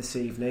of this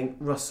evening.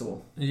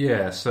 Russell.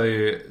 Yeah,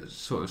 so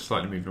sort of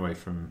slightly moving away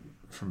from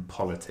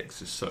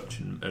politics as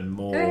such and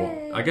more...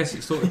 I guess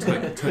it sort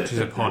of touches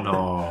upon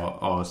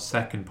our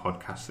second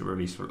podcast that we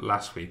released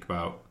last week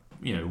about,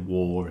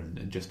 war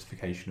and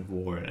justification of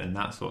war and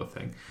that sort of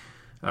thing.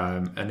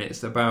 And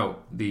it's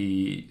about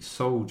the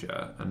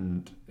soldier,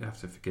 and you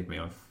have to forgive me,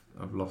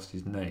 I've lost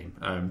his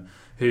name,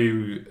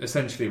 who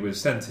essentially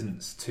was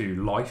sentenced to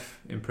life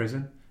in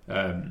prison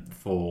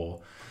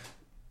for,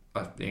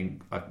 I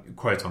think,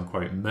 quote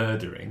unquote,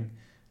 murdering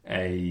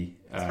a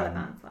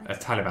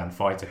Taliban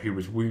fighter who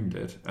was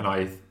wounded, and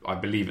I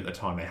believe at the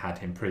time they had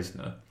him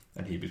prisoner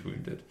and he was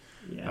wounded.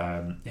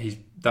 Yeah.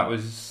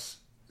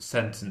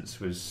 Sentence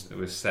was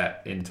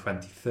set in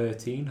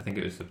 2013. I think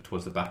it was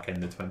towards the back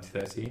end of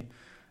 2013,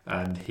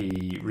 and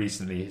he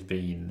recently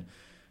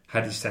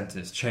had his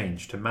sentence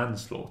changed to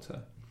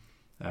manslaughter.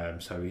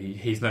 So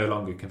he's no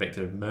longer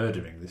convicted of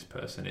murdering this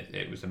person.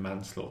 It was a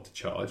manslaughter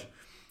charge,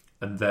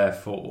 and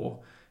therefore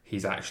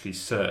he's actually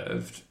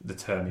served the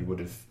term he would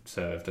have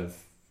served of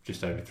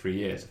just over 3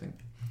 years, I think.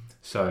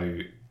 So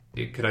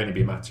it could only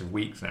be a matter of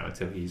weeks now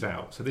until he's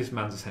out. So this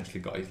man's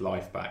essentially got his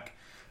life back.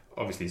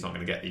 Obviously, he's not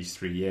going to get these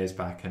 3 years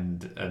back,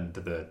 and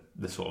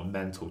the sort of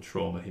mental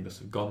trauma he must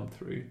have gone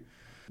through.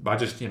 But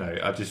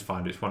I just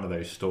find it's one of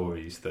those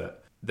stories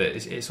that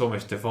it's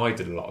almost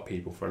divided a lot of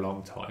people for a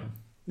long time.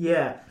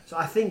 Yeah, so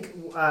I think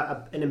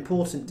an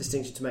important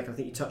distinction to make, I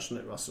think you touched on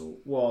it, Russell,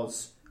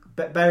 was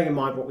bearing in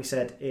mind what we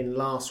said in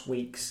last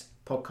week's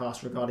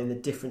podcast regarding the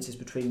differences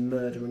between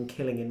murder and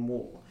killing in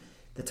war.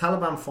 The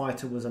Taliban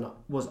fighter was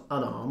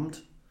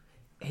unarmed.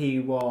 He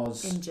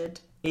was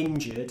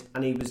injured,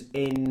 and he was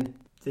in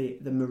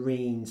the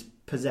Marine's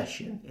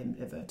possession, in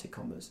inverted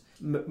commas.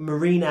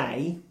 Marine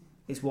A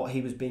is what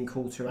he was being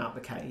called throughout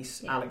the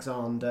case. Yeah.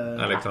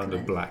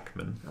 Alexander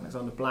Blackman.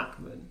 Alexander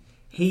Blackman.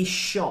 He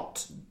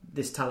shot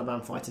this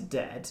Taliban fighter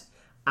dead,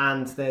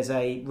 and there's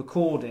a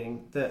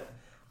recording that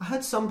I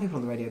heard some people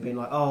on the radio being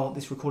like, "Oh,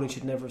 this recording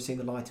should never have seen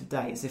the light of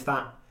day," as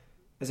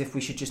if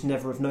we should just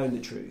never have known the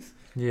truth.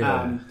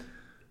 Yeah.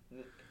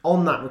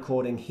 On that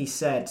recording, he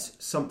said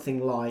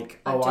something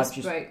like, I "Oh, just I've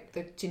just broke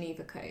the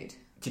Geneva Code."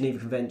 Geneva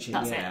Convention."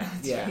 That's yeah,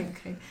 it. yeah. Geneva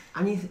Code.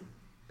 And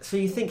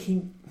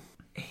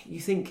you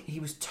think he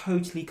was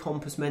totally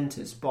compos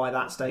mentis by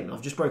that statement.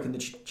 I've just broken the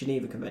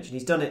Geneva Convention.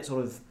 He's done it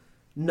sort of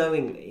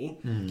knowingly,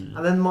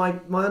 and then my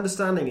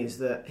understanding is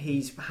that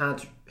he's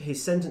had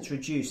his sentence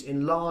reduced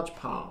in large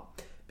part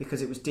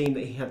because it was deemed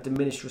that he had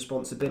diminished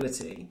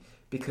responsibility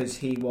because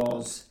he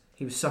was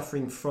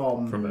suffering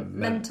from a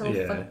mental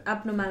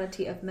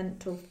abnormality of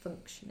mental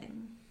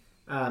functioning.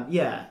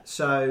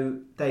 So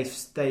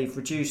they've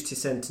reduced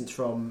his sentence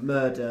from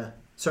murder.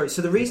 Sorry.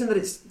 So the reason that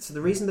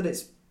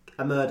it's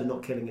a murder,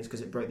 not killing, is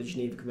because it broke the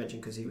Geneva Convention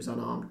because he was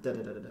unarmed.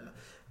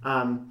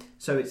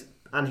 So it's,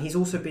 and he's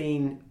also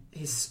been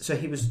he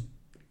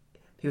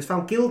was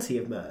found guilty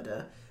of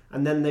murder,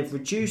 and then they've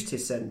reduced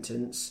his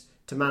sentence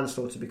to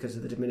manslaughter because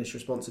of the diminished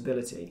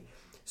responsibility.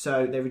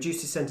 So they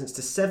reduced his sentence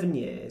to 7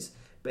 years,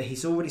 but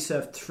he's already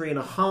served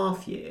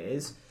 3.5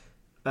 years,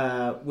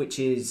 which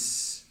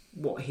is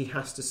what he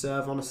has to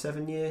serve on a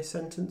 7-year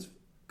sentence,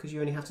 because you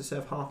only have to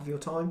serve half of your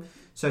time.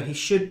 So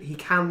he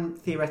can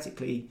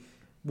theoretically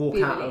walk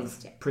out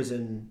of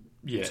prison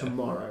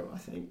tomorrow, I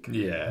think.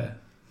 Yeah.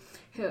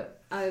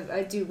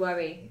 I do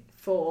worry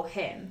for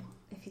him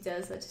if he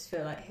does. I just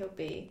feel like he'll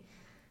be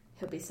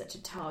such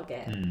a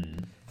target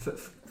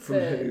From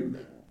whom?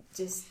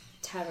 Just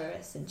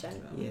terrorists in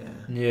general.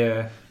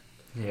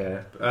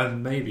 Yeah,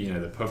 and maybe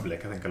the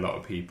public. I think a lot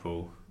of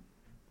people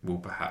will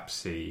perhaps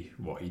see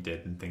what he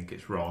did and think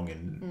it's wrong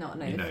and not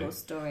know the full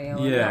story.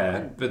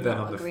 Or but then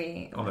on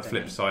the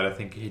flip know. side, I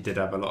think he did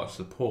have a lot of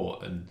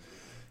support, and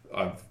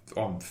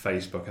on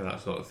Facebook and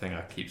that sort of thing,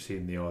 I keep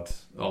seeing the odd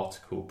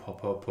article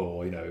pop up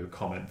or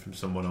comment from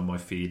someone on my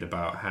feed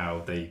about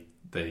how they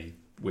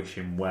wish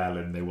him well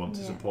and they want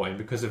to support him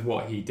because of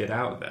what he did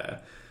out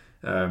there.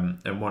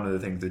 And one of the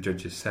things the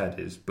judges said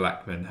is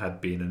Blackman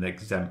had been an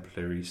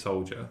exemplary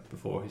soldier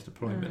before his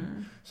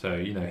deployment. So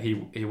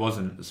he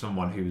wasn't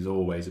someone who was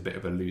always a bit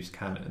of a loose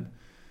cannon.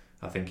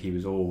 I think he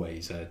was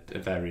always a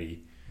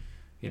very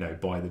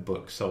by the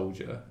book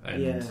soldier,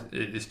 and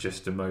it's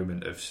just a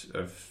moment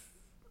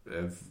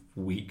of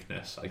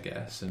weakness, I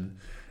guess. And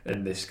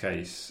in this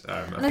case,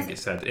 I think it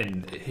said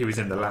he was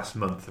in the last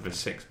month of a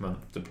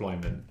 6-month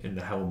deployment in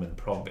the Helmand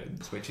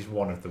province, which is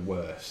one of the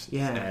worst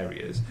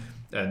areas.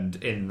 And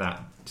in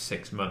that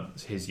 6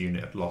 months, his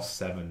unit had lost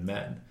 7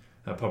 men,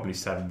 probably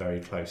 7 very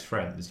close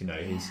friends.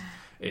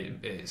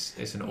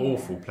 It's an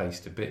awful place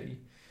to be.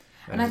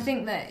 And I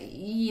think that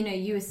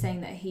you were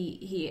saying that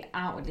he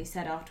outwardly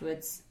said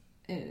afterwards,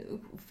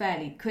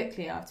 fairly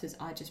quickly afterwards,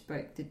 I just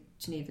broke the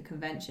Geneva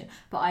Convention.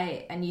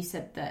 And you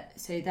said that,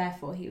 so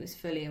therefore he was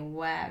fully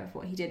aware of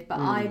what he did.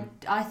 But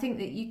I think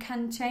that you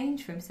can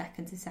change from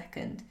second to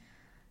second.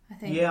 I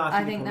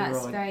think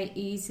that's right. Very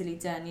easily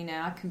done.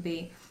 I can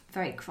be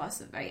very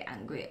cross and very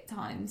angry at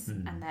times,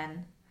 and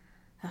then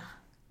I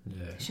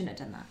shouldn't have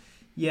done that.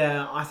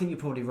 Yeah, I think you're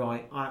probably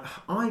right.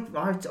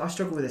 I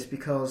struggle with this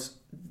because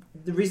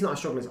the reason that I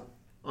struggle is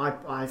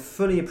I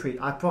fully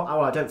appreciate.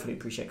 I don't fully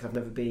appreciate because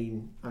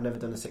I've never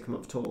done a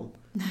 6-month tour.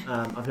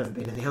 I've never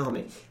been in the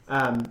army.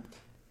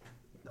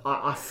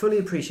 I fully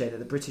appreciate that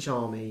the British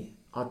Army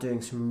are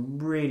doing some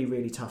really,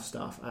 really tough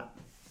stuff,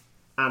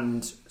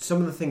 and some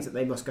of the things that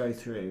they must go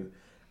through,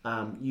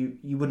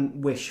 you wouldn't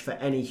wish for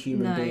any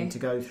human being to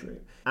go through.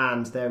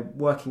 And they're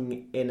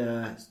working in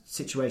a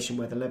situation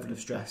where the level of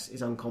stress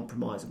is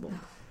uncompromisable.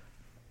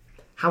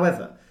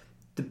 However,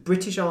 the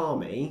British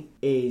Army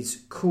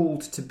is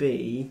called to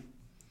be,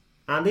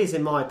 and is,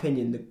 in my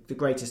opinion, the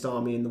greatest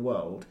army in the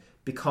world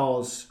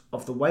because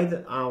of the way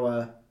that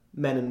our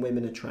men and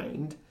women are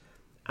trained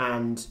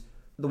and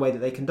the way that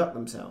they conduct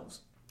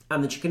themselves.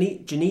 And the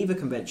Geneva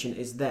Convention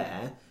is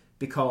there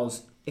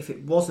because if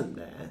it wasn't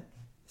there,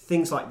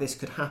 things like this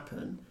could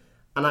happen.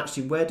 And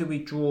actually, where do we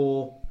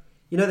draw?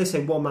 They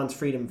say one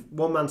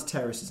man's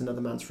terrorist is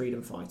another man's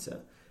freedom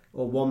fighter,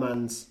 or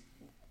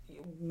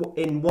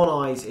in one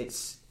eyes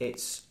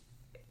it's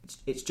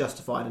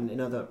justified, and in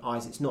other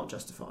eyes it's not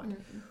justified.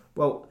 Mm-hmm.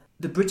 Well,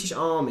 the British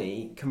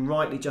Army can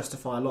rightly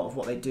justify a lot of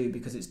what they do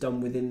because it's done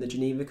within the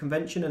Geneva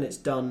Convention and it's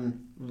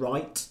done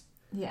right.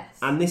 Yes.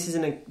 And this is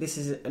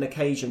an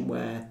occasion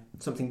where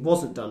something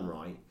wasn't done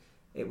right.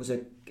 It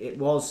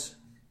was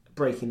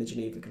breaking the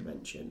Geneva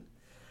Convention.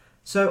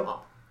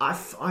 So I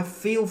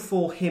feel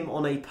for him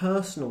on a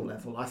personal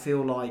level. I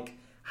feel like,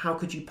 how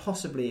could you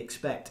possibly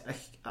expect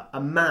a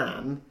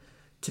man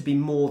to be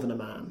more than a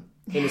man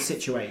in a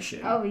situation?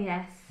 Oh,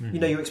 yes.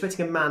 Mm-hmm. You're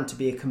expecting a man to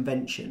be a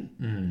convention.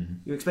 Mm.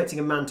 You're expecting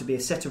a man to be a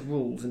set of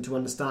rules and to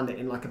understand it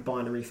in like a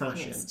binary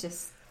fashion.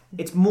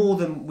 It's more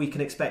than we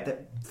can expect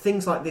that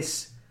things like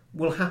this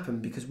will happen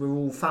because we're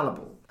all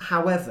fallible.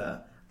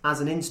 However,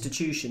 as an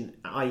institution,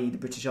 i.e. the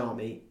British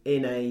Army,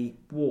 in a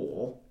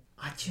war,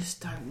 I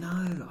just don't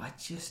know.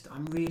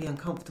 I'm really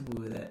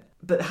uncomfortable with it.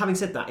 But having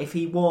said that, if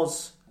he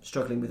was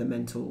struggling with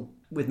mental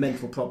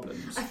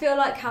problems, I feel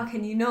like how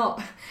can you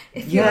not?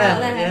 If you're out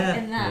there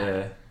in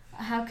that,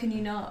 how can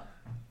you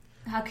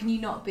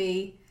not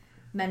be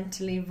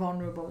mentally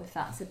vulnerable, if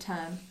that's a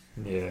term?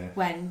 Yeah.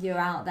 When you're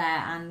out there,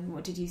 and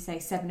what did you say?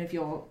 7 of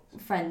your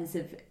friends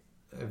have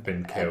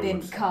been killed,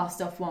 been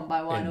cast off one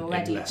by one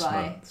already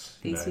by months,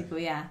 these people.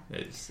 Yeah,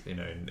 it's in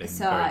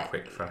very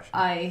quick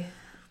fashion.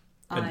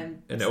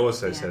 And it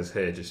also says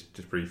here,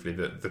 just briefly,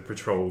 that the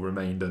patrol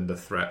remained under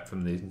threat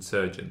from the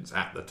insurgents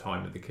at the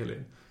time of the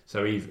killing.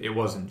 So it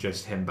wasn't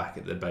just him back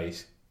at the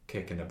base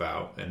kicking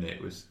about, and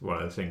it was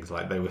one of the things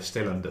like they were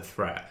still under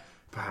threat,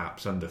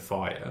 perhaps under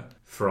fire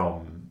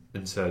from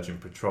insurgent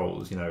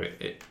patrols.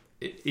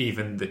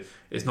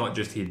 It's not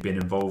just he'd been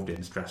involved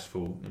in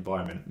stressful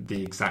environment.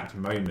 The exact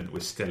moment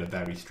was still a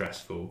very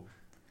stressful.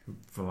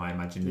 From I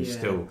imagine, he's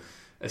still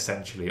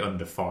essentially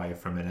under fire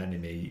from an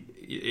enemy.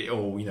 It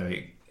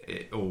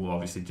all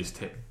obviously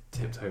just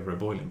tipped over a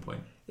boiling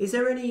point. Is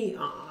there any?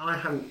 I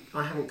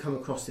haven't come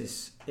across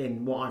this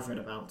in what I've read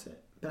about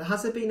it. But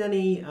has there been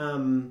any?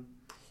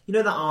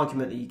 That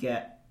argument that you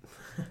get.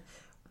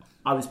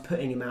 I was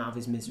putting him out of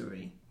his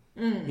misery.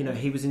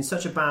 He was in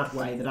such a bad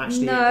way that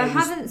actually. No, I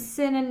haven't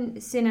seen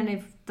any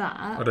of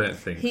that. I don't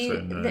think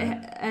so.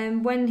 No.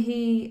 When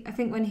he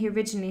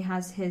originally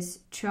had his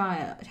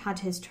trial,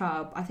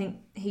 I think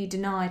he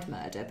denied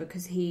murder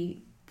because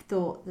he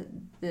thought that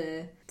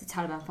the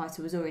Taliban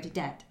fighter was already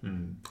dead.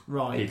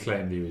 Right. He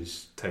claimed he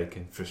was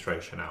taking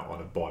frustration out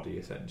on a body,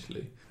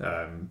 essentially.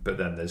 But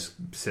then there's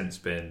since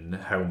been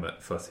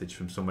helmet footage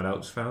from someone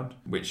else found,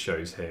 which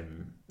shows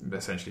him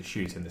essentially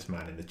shooting this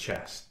man in the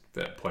chest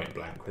at point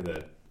blank with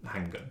a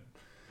handgun.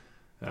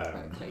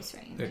 At close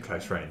range. At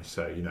close range.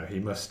 So, he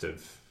must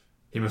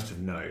have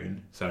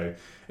known. So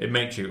it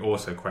makes you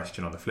also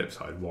question on the flip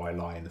side, why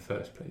lie in the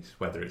first place?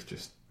 Whether it's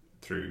just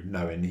through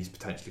knowing he's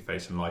potentially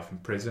facing life in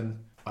prison.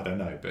 I don't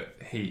know, but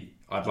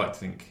I'd like to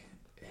think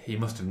he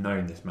must have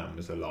known this man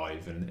was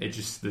alive, and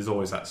there's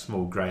always that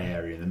small grey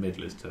area in the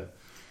middle as to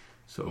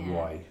sort of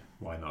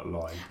why not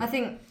lie. I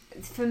think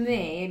for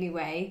me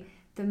anyway,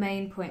 the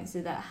main points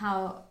are that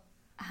how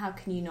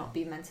can you not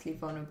be mentally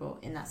vulnerable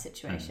in that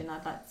situation?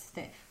 I'd like to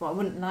think, I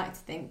wouldn't like to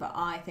think, but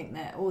I think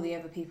that all the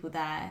other people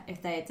there,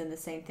 if they had done the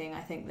same thing,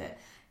 I think that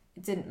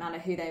it didn't matter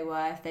who they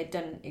were, if they'd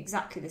done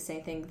exactly the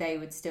same thing, they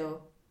would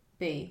still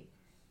be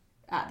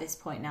at this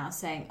point now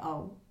saying,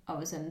 I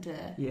was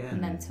under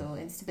mental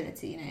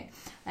instability,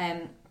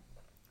 and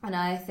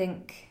I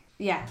think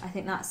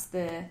that's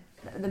the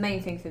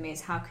main thing for me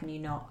is how can you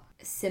not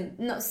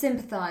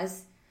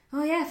sympathise?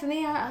 Oh yeah, for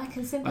me, I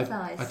can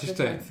sympathise. I just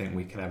don't think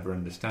we can ever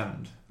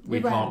understand. We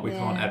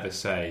can't ever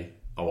say,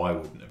 I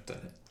wouldn't have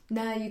done it.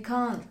 No, you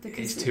can't,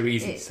 because it's too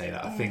easy to say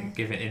that. I think,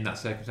 given in that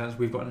circumstance,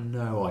 we've got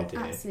no idea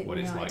what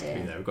it's like to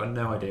be there. We've got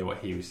no idea what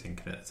he was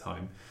thinking at the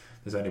time.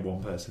 There's only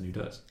one person who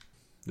does.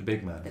 The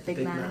big man. The big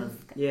man.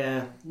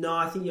 Yeah. No,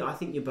 I think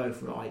you're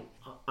both right.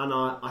 And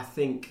I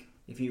think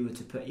if you were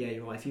to put,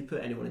 you're right. If you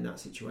put anyone in that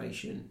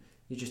situation,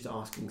 you're just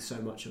asking so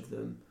much of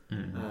them.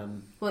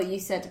 Well, you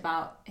said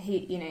about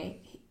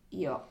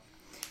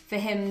for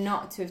him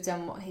not to have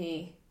done what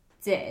he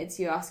did,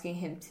 you're asking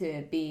him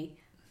to be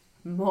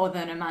more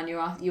than a man. You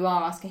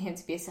are asking him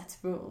to be a set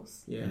of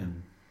rules. Yeah.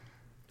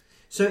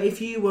 So if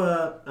you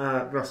were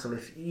Russell,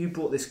 if you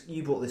brought this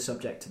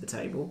subject to the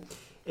table,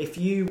 if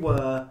you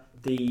were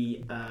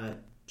the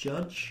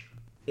judge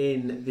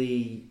in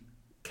the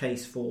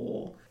case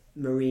for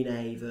Marine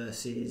A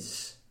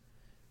versus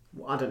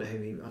I don't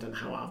know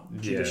how our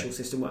judicial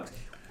system works.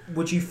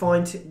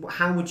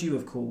 How would you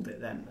have called it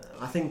then?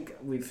 I think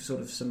we've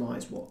sort of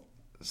surmised what.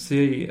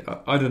 See,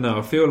 I don't know.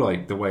 I feel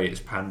like the way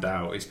it's panned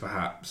out is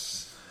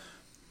perhaps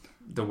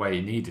the way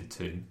it needed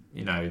to.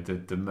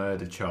 The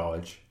murder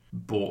charge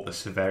brought the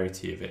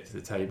severity of it to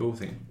the table. I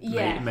think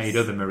made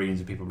other Marines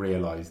and people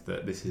realise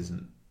that this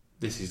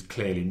is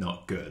clearly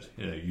not good.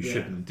 You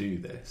shouldn't do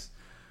this.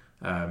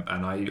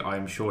 And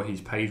I'm sure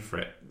he's paid for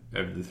it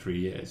over the 3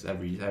 years.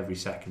 Every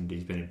second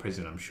he's been in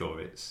prison, I'm sure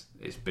it's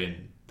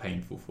been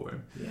painful for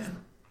him. Yeah.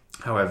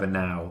 However,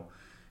 now,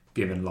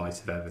 given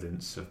light of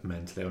evidence of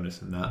mental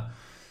illness and that,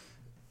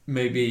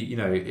 maybe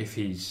if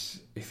he's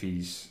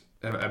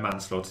a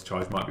manslaughter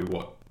charge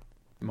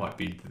might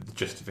be the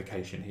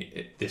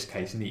justification this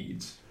case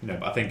needs.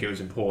 But I think it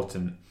was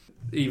important,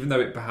 even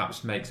though it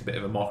perhaps makes a bit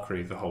of a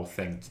mockery of the whole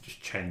thing, to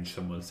just change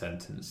someone's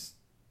sentence,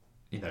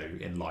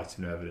 in light of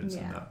no evidence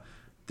and that.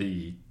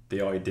 The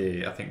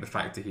idea, I think the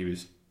fact that he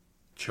was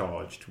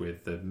charged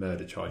with the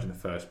murder charge in the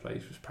first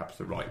place was perhaps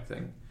the right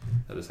thing.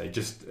 As I say,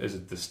 just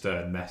as the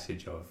stern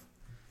message of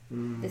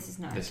this is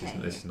not okay.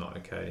 This is not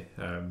okay.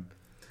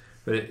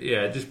 But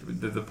just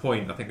the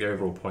point. I think the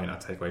overall point I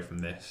take away from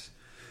this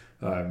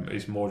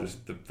is more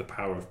just the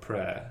power of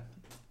prayer,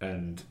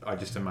 and I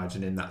just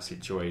imagine in that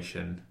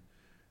situation,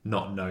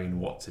 not knowing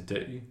what to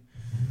do,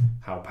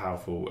 how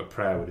powerful a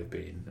prayer would have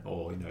been,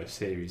 or a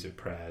series of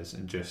prayers,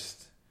 and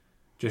just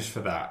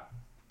for that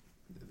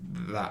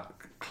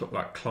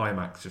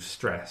climax of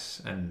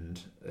stress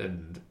and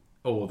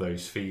all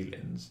those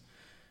feelings,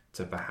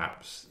 to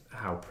perhaps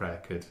how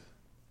prayer could.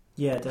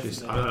 Yeah,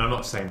 definitely. I'm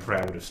not saying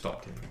prayer would have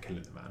stopped him from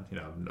killing the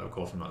man. Of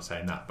course, I'm not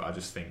saying that, but I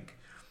just think,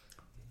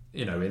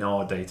 in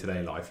our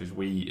day-to-day life, as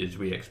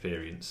we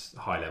experience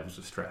high levels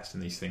of stress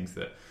and these things,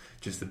 that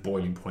just the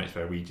boiling points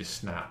where we just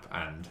snap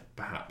and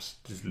perhaps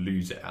just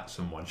lose it at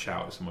someone,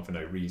 shout at someone for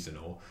no reason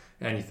or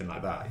anything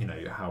like that.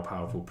 How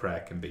powerful prayer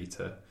can be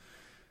to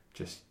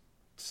just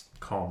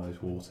calm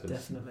those waters.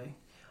 Definitely.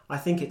 I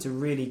think it's a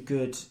really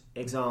good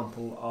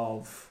example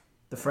of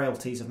the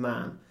frailties of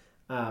man,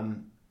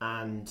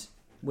 and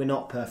we're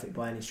not perfect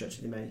by any stretch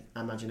of the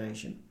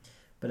imagination.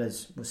 But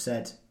as was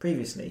said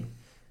previously,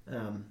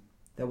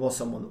 there was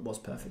someone that was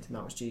perfect, and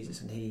that was Jesus,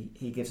 and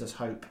he gives us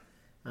hope,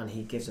 and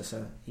he gives us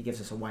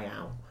a way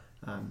out.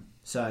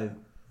 So,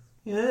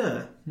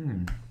 yeah.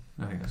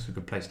 I think that's a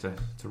good place to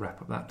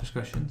wrap up that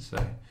discussion.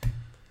 So,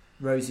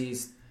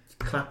 Rosie's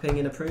clapping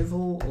in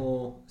approval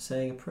or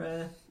saying a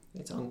prayer.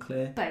 It's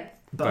unclear.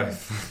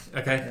 Both.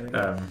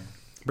 Okay.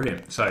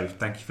 Brilliant. So,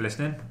 thank you for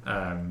listening.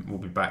 We'll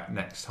be back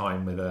next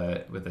time with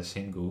a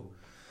single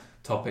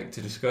topic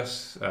to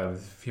discuss, with a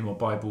few more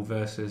Bible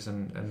verses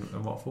and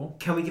what for.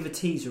 Can we give a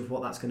teaser of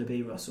what that's going to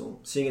be, Russell?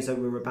 Seeing as though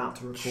we're about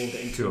to record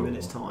it in 2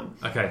 minutes' time.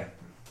 Okay.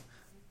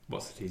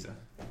 What's the teaser?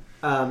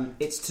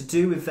 It's to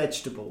do with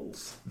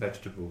vegetables.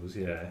 Vegetables,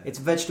 yeah. It's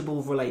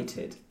vegetable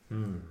related.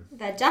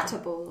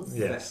 Vegetables.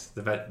 Yes,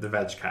 the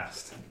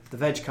Vegcast. The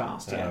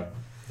Vegcast, yeah.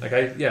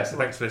 Okay, yeah, so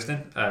thanks for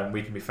listening.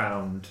 We can be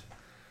found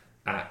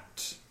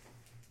at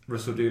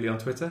Russell Dooley on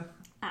Twitter.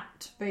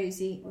 At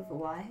Rosie with a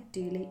Y,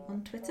 Dooley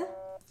on Twitter.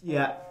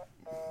 Yeah.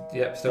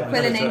 Yep, still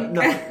Nothing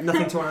to add.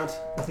 Nothing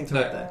to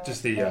add there.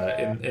 Just the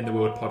in the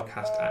world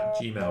podcast at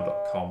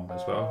gmail.com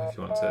as well, if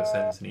you want to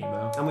send us an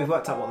email. And we've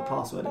worked out what the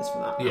password is for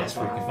that. Yes,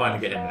 we can finally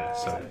get in there,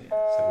 so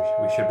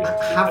we should be able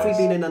to do Have we those.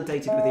 been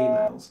inundated with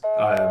emails?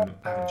 I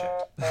haven't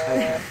checked.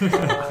 Okay.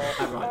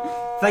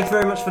 Right. Thank you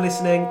very much for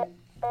listening.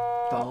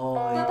 Bye.